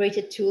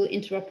greater tool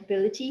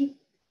interoperability.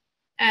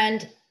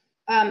 And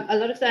a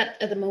lot of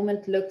that at the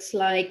moment looks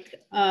like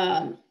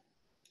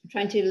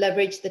trying to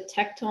leverage the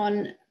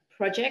Tekton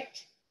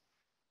project.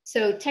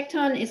 So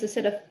Tekton is a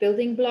set of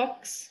building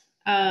blocks,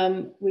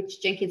 which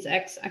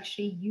JenkinsX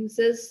actually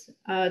uses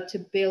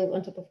to build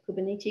on top of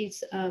Kubernetes,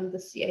 the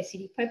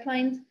CI/CD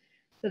pipelines.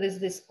 So there's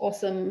this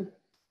awesome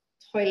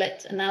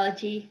toilet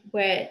analogy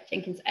where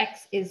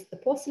JenkinsX is the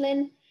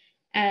porcelain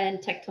and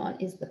Tekton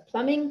is the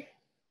plumbing.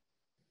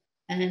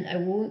 And I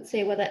won't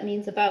say what that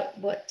means about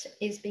what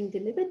is being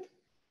delivered,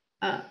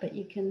 but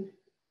you can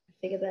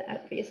figure that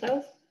out for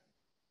yourself.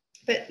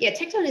 But yeah,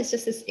 Tekton is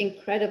just this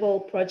incredible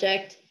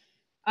project,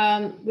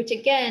 which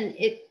again,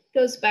 it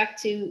goes back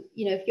to,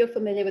 if you're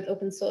familiar with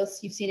open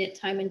source, you've seen it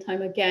time and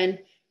time again.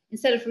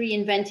 Instead of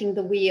reinventing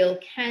the wheel,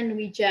 can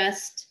we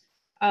just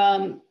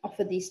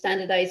offer these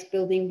standardized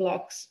building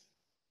blocks?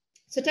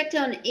 So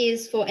Tekton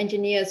is for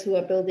engineers who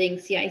are building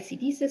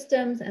CI/CD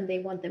systems and they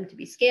want them to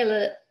be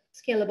scalable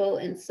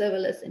and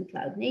serverless and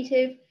cloud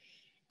native.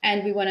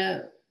 And we want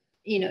to,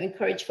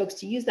 encourage folks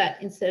to use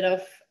that instead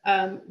of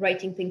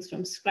writing things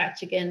from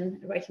scratch,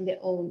 again, writing their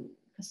own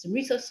custom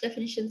resource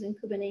definitions in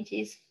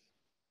Kubernetes.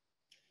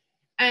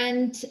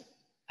 And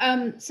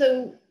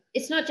so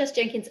it's not just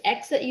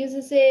JenkinsX that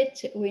uses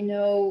it. We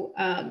know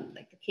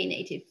like the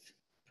Knative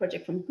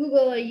project from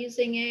Google are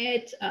using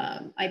it.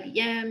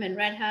 IBM and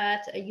Red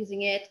Hat are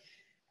using it.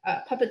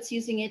 Puppet's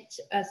using it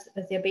as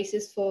their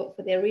basis for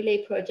their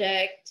Relay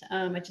project.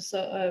 I just saw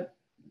a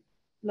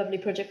lovely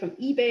project from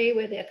eBay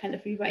where they're kind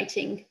of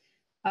rewriting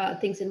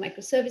things in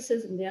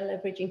microservices and they're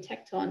leveraging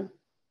Tekton.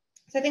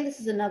 So I think this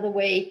is another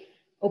way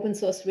open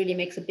source really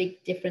makes a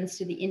big difference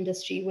to the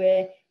industry,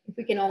 where if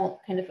we can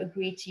all kind of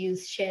agree to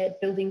use shared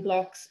building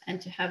blocks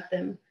and to have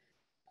them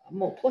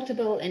more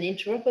portable and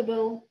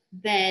interoperable,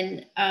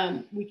 then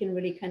we can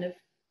really kind of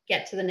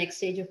get to the next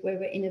stage of where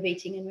we're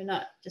innovating and we're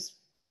not just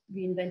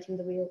reinventing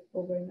the wheel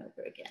over and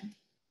over again.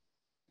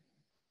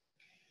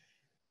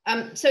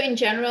 So in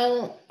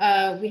general,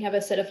 we have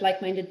a set of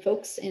like-minded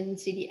folks in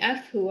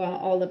CDF who are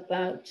all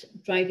about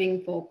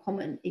driving for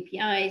common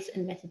APIs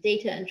and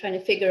metadata and trying to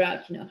figure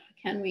out, how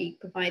can we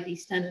provide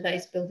these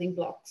standardized building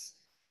blocks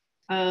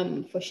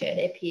for shared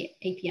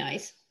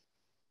APIs.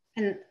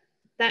 And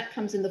that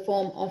comes in the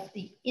form of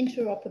the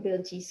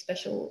Interoperability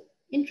Special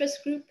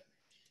Interest Group,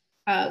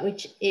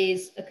 which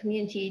is a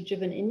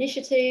community-driven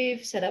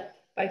initiative set up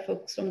by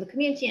folks from the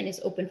community and is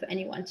open for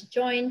anyone to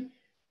join.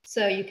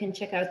 So you can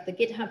check out the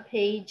GitHub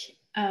page.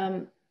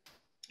 And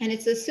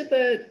it's a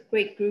super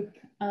great group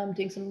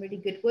doing some really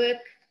good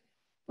work.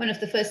 One of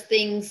the first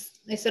things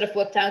they sort of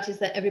worked out is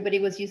that everybody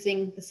was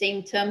using the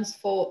same terms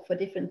for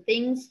different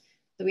things.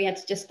 So we had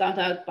to just start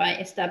out by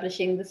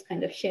establishing this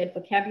kind of shared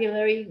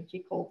vocabulary, which we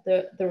call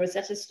the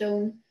Rosetta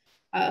Stone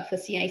for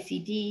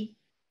CI/CD.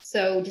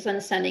 So just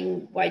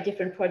understanding why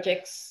different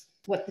projects,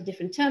 what the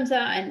different terms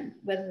are and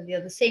whether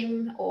they're the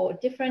same or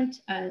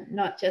different,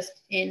 not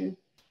just in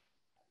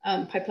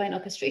pipeline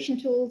orchestration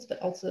tools, but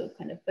also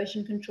kind of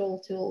version control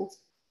tools.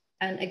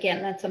 And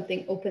again, that's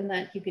something open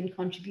that you can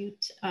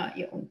contribute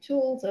your own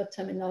tools or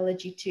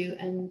terminology to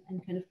and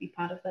kind of be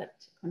part of that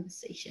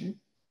conversation.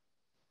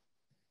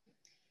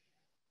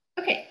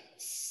 Okay,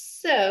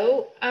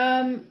 so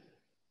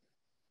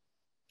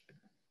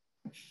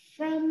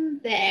from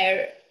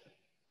there,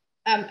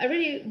 I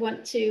really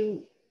want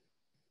to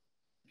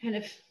kind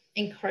of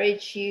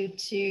encourage you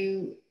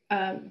to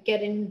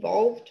get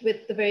involved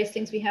with the various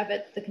things we have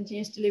at the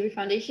Continuous Delivery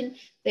Foundation.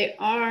 There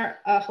are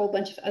a whole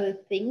bunch of other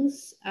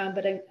things,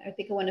 but I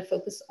think I want to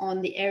focus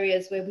on the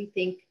areas where we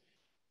think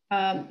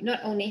not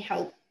only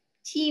help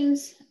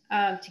teams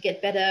to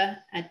get better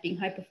at being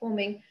high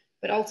performing,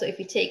 but also if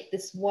you take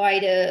this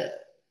wider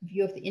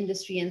view of the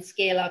industry and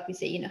scale up, we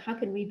say, how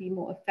can we be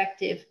more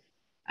effective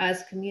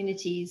as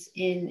communities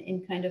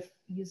in kind of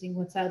using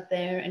what's out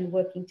there and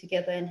working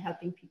together and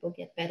helping people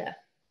get better.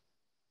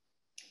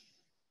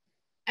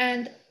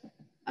 And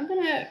I'm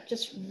going to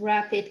just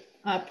wrap it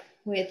up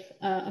with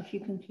a few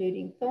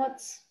concluding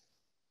thoughts.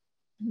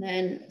 and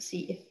then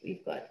see if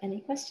we've got any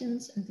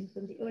questions, anything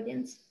from the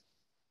audience.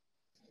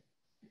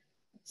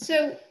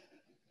 So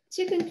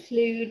to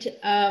conclude,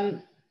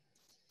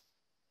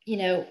 you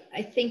know,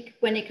 I think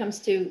when it comes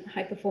to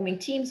high-performing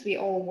teams, we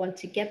all want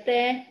to get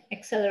there.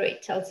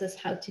 Accelerate tells us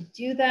how to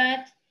do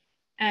that.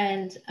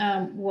 And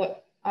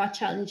what our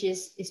challenge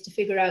is to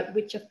figure out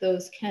which of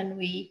those can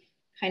we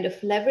kind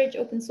of leverage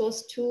open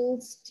source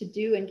tools to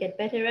do and get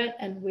better at,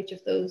 and which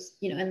of those,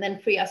 you know, and then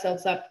free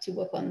ourselves up to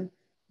work on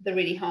the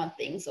really hard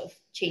things of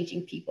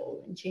changing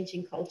people and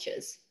changing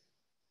cultures.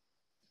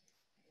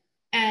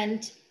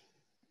 And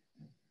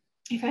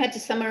if I had to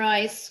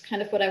summarize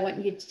kind of what I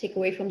want you to take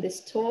away from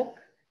this talk,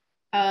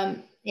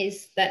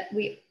 is that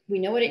we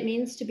know what it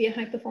means to be a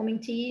high-performing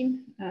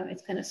team.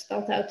 It's kind of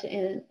spelled out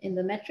in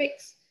the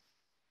metrics.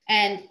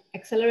 And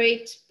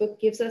Accelerate book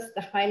gives us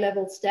the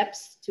high-level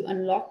steps to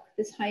unlock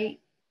this high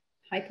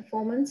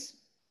performance.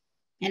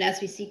 And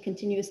as we see,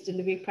 continuous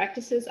delivery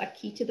practices are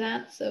key to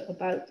that. So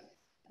about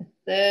a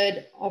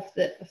third of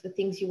the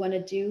things you want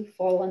to do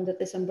fall under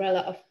this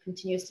umbrella of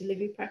continuous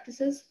delivery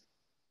practices.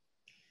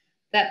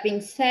 That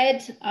being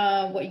said,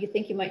 what you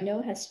think you might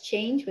know has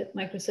changed with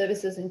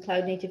microservices and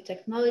cloud native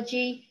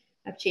technology.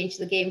 Have changed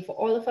the game for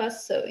all of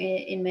us. So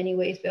in many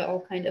ways, we're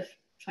all kind of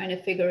trying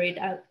to figure it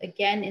out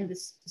again in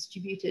this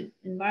distributed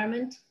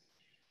environment.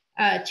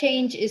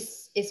 Change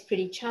is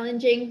pretty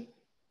challenging,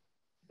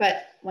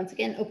 but once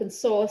again, open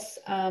source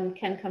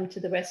can come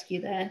to the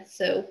rescue there.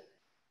 So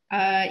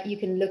you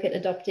can look at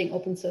adopting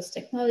open source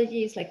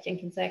technologies like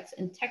Jenkins X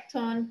and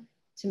Tecton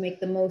to make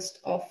the most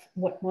of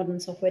what modern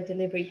software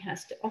delivery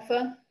has to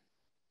offer.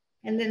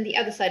 And then the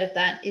other side of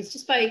that is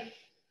just by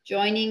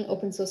joining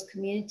open source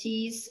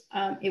communities,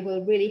 it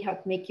will really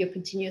help make your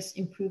continuous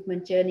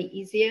improvement journey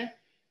easier.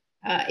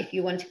 If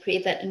you want to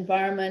create that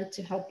environment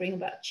to help bring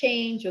about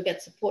change or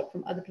get support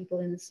from other people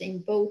in the same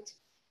boat,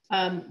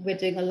 we're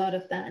doing a lot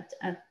of that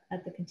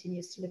at the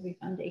Continuous Delivery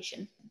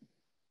Foundation.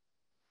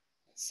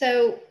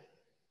 So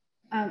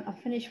I'll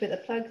finish with a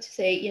plug to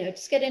say, you know,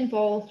 just get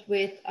involved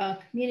with our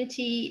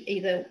community,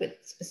 either with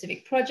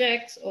specific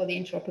projects or the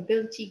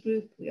interoperability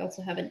group. We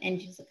also have an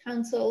end user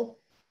council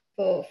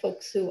for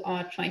folks who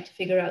are trying to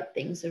figure out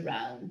things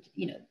around,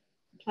 you know,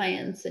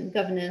 compliance and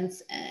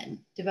governance and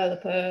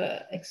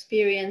developer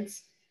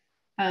experience.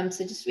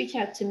 So just reach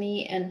out to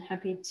me and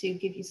happy to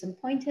give you some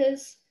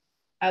pointers.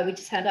 We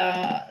just had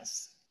our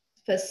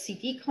first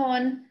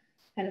CDCon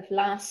kind of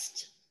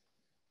last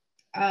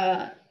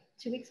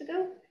 2 weeks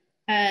ago.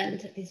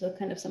 And these are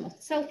kind of some of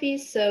the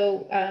selfies.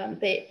 So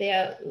they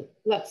are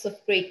lots of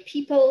great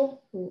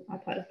people who are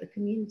part of the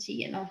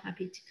community and are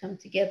happy to come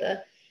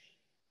together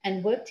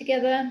and work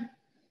together.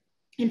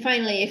 And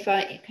finally, if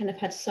I kind of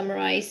had to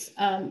summarize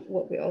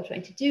what we're all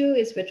trying to do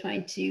is we're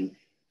trying to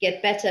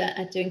get better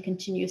at doing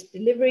continuous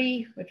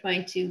delivery. We're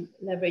trying to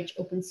leverage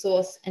open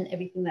source and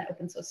everything that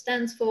open source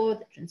stands for,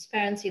 the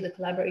transparency, the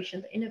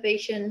collaboration, the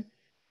innovation.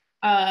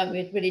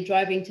 We're really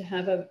driving to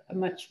have a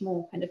much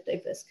more kind of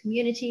diverse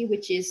community,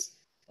 which is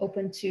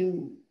open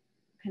to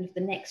kind of the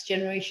next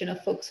generation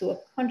of folks who are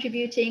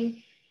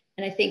contributing.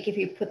 And I think if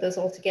you put those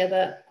all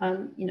together,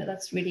 you know,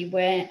 that's really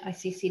where I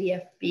see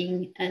CDF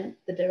being and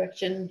the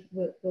direction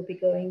we'll be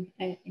going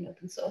in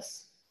open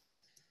source.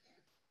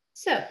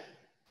 So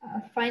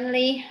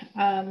finally,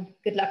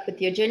 good luck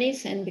with your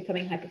journeys in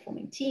becoming a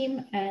high-performing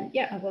team. And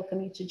yeah, I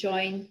welcome you to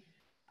join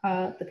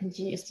the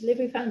Continuous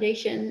Delivery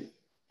Foundation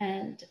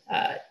and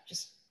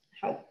just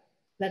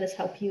let us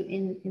help you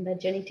in that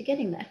journey to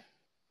getting there.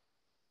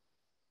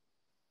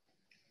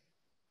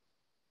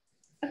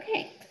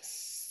 Okay,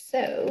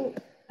 so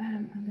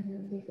I'm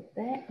going to leave it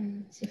there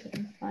and see if I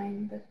can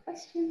find the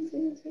questions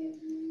in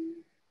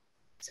Zoom.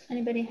 Does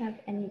anybody have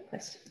any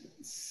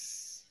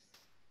questions?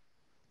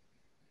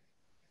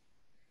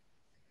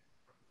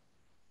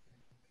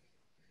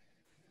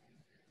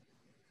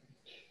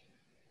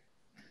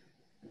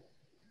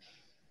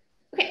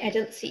 Okay, I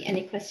don't see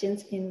any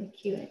questions in the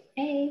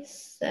Q&A,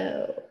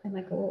 so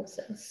Michael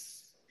also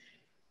says,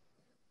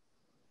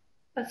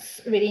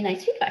 that's really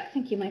nice feedback.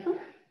 Thank you, Michael.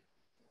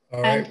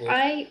 All right, and well,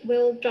 I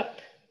will drop,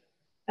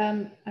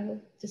 I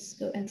will just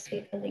go and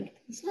save a link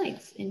to the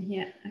slides in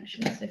here,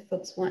 actually, so if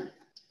folks want,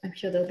 I'm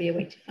sure there'll be a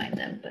way to find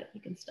them, but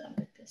you can start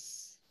with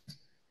this.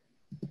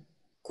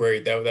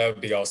 Great, that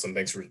would be awesome.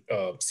 Thanks for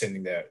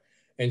sending that.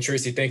 And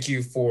Tracy, thank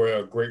you for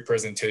a great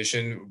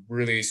presentation,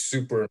 really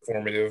super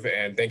informative,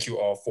 and thank you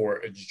all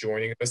for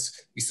joining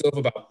us. We still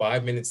have about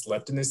 5 minutes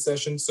left in this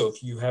session, so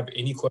if you have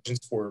any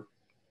questions for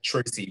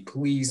Tracy,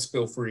 please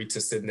feel free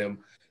to send them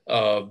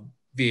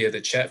via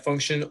the chat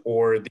function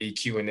or the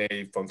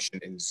Q&A function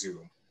in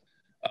Zoom.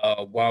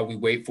 While we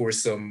wait for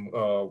some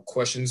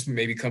questions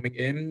maybe coming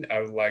in,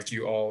 I would like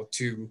you all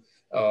to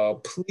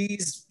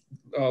please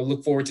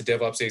look forward to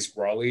DevOpsDay's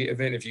Raleigh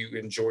event if you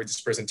enjoyed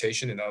this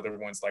presentation and other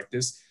ones like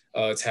this.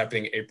 It's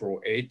happening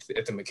April 8th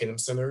at the McKinnon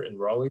Center in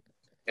Raleigh.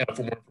 And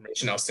for more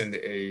information, I'll send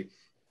a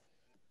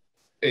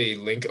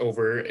link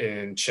over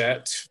in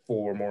chat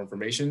for more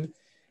information.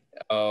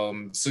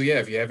 So yeah,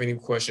 if you have any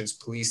questions,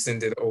 please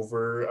send it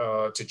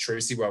over to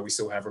Tracy while we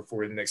still have her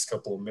for the next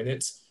couple of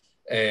minutes.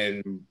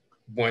 And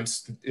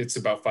once it's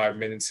about 5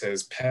 minutes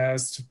has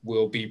passed,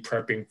 we'll be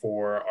prepping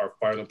for our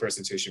final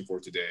presentation for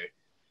today,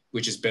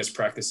 which is best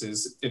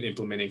practices in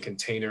implementing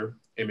container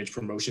image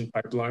promotion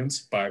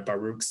pipelines by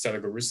Baruch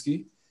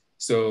Sadagorski.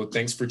 So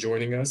thanks for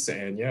joining us.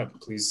 And yeah,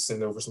 please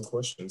send over some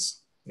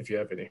questions if you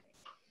have any.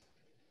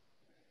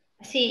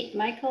 I see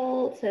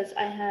Michael says,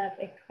 I have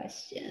a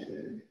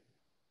question.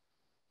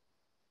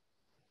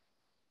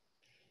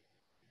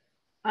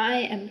 I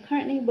am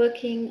currently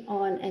working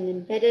on an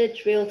embedded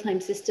real-time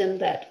system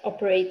that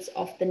operates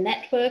off the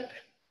network.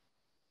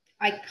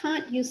 I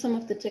can't use some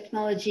of the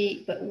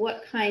technology, but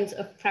what kinds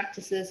of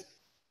practices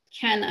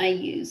can I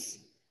use?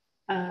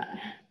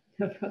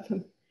 No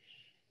problem.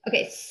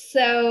 Okay,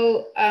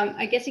 so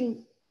I'm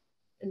guessing,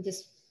 and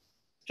just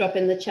drop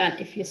in the chat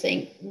if you're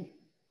saying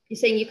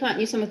you can't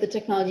use some of the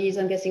technologies,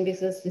 I'm guessing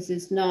because this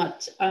is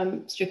not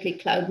strictly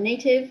cloud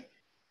native.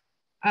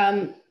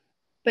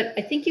 But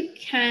I think you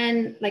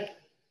can, like,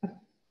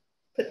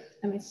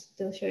 am I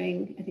still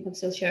sharing? I think I'm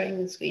still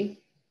sharing the screen.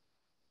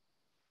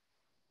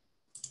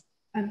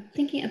 I'm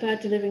thinking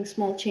about delivering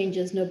small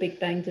changes, no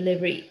big bang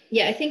delivery.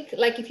 Yeah, I think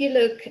like if you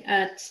look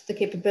at the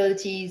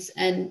capabilities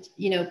and,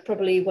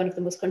 probably one of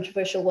the most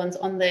controversial ones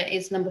on there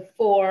is number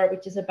 4,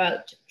 which is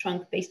about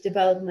trunk-based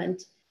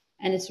development.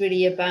 And it's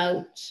really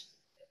about,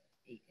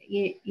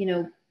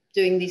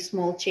 doing these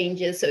small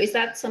changes. So is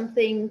that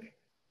something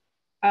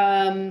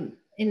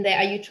in there?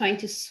 Are you trying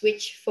to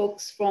switch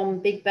folks from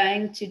big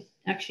bang to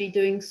actually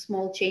doing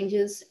small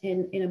changes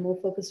in a more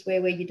focused way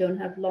where you don't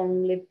have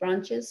long-lived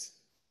branches?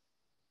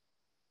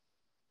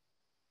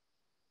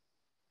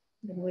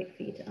 I'm going to wait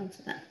for you to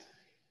answer that.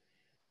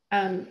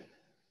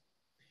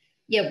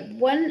 Yeah,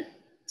 1-2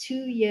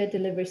 year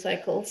delivery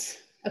cycles.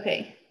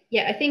 Okay.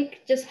 Yeah, I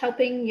think just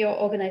helping your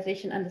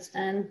organization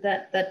understand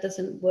that that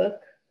doesn't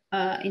work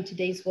in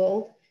today's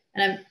world.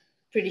 And I'm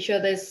pretty sure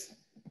there's,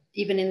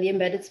 even in the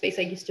embedded space,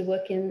 I used to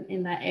work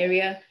in that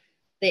area,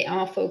 there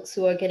are folks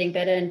who are getting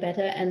better and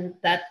better, and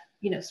that,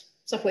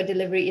 software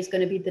delivery is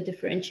going to be the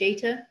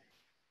differentiator.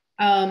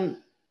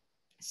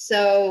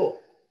 So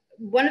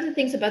one of the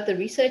things about the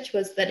research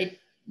was that it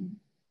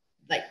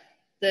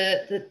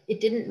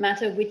didn't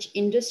matter which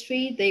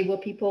industry, they were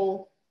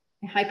people,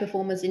 high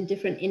performers in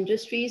different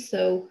industries.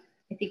 So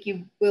I think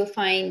you will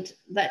find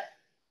that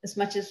as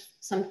much as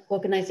some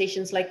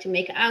organizations like to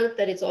make out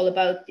that it's all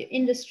about the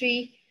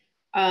industry,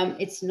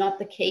 it's not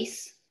the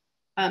case.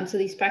 So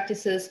these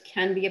practices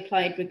can be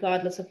applied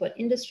regardless of what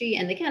industry,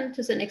 and they can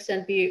to some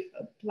extent be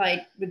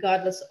applied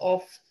regardless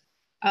of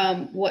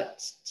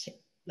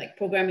like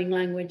programming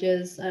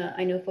languages.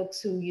 I know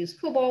folks who use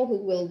COBOL who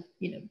will,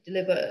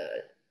 deliver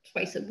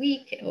twice a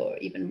week or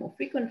even more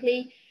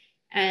frequently.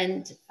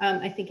 And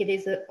I think it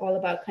is all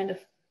about kind of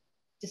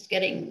just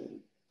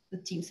getting the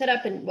team set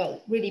up and,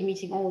 well, really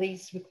meeting all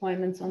these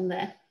requirements on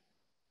there.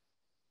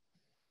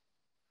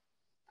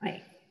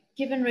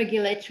 Given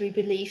regulatory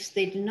beliefs,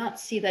 they do not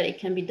see that it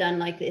can be done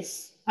like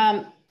this.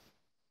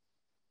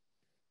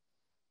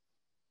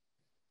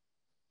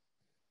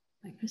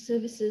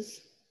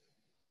 Microservices.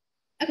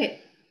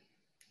 Okay.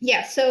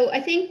 Yeah, so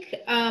I think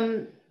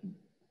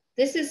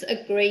this is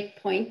a great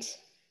point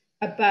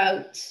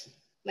about,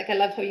 like, I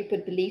love how you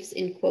put beliefs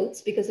in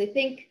quotes, because I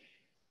think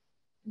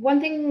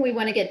one thing we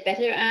want to get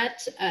better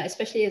at,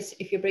 especially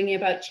if you're bringing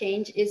about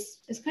change, is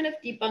kind of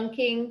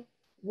debunking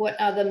what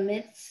are the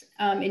myths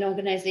in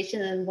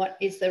organization and what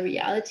is the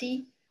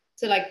reality.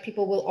 So like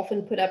people will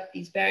often put up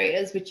these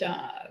barriers, which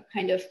are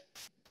kind of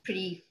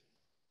pretty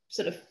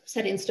sort of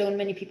set in stone.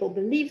 Many people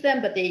believe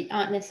them, but they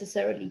aren't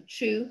necessarily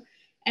true.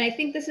 And I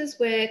think this is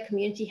where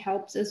community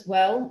helps as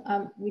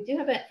well. We do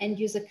have an end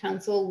user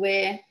council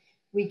where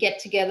we get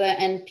together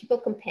and people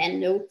compare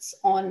notes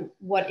on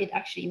what it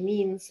actually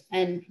means.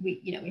 And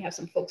we have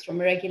some folks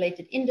from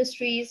regulated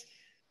industries.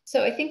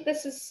 So I think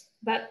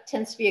that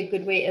tends to be a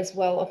good way as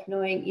well of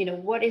knowing,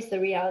 what is the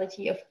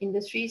reality of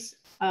industries.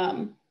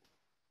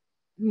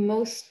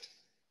 Most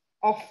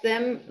of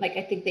them, like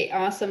I think there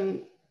are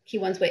some key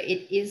ones where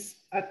it is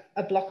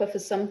a blocker for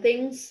some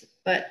things,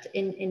 but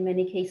in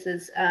many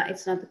cases,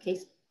 it's not the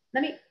case.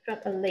 Let me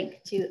drop a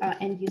link to our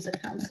end user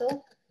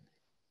council.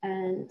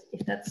 And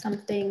if that's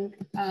something,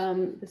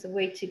 there's a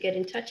way to get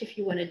in touch if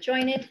you want to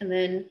join it. And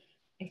then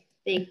I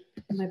think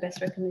my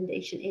best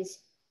recommendation is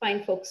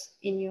find folks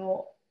in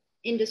your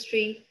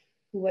industry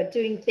who are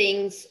doing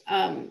things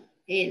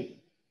in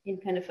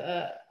kind of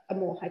a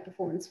more high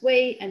performance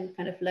way, and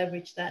kind of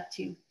leverage that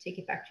to take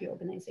it back to your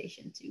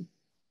organization to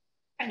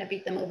kind of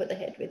beat them over the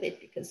head with it,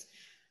 because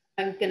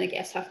I'm going to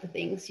guess half the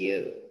things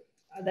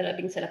that are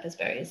being set up as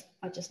barriers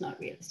are just not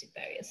realistic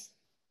barriers.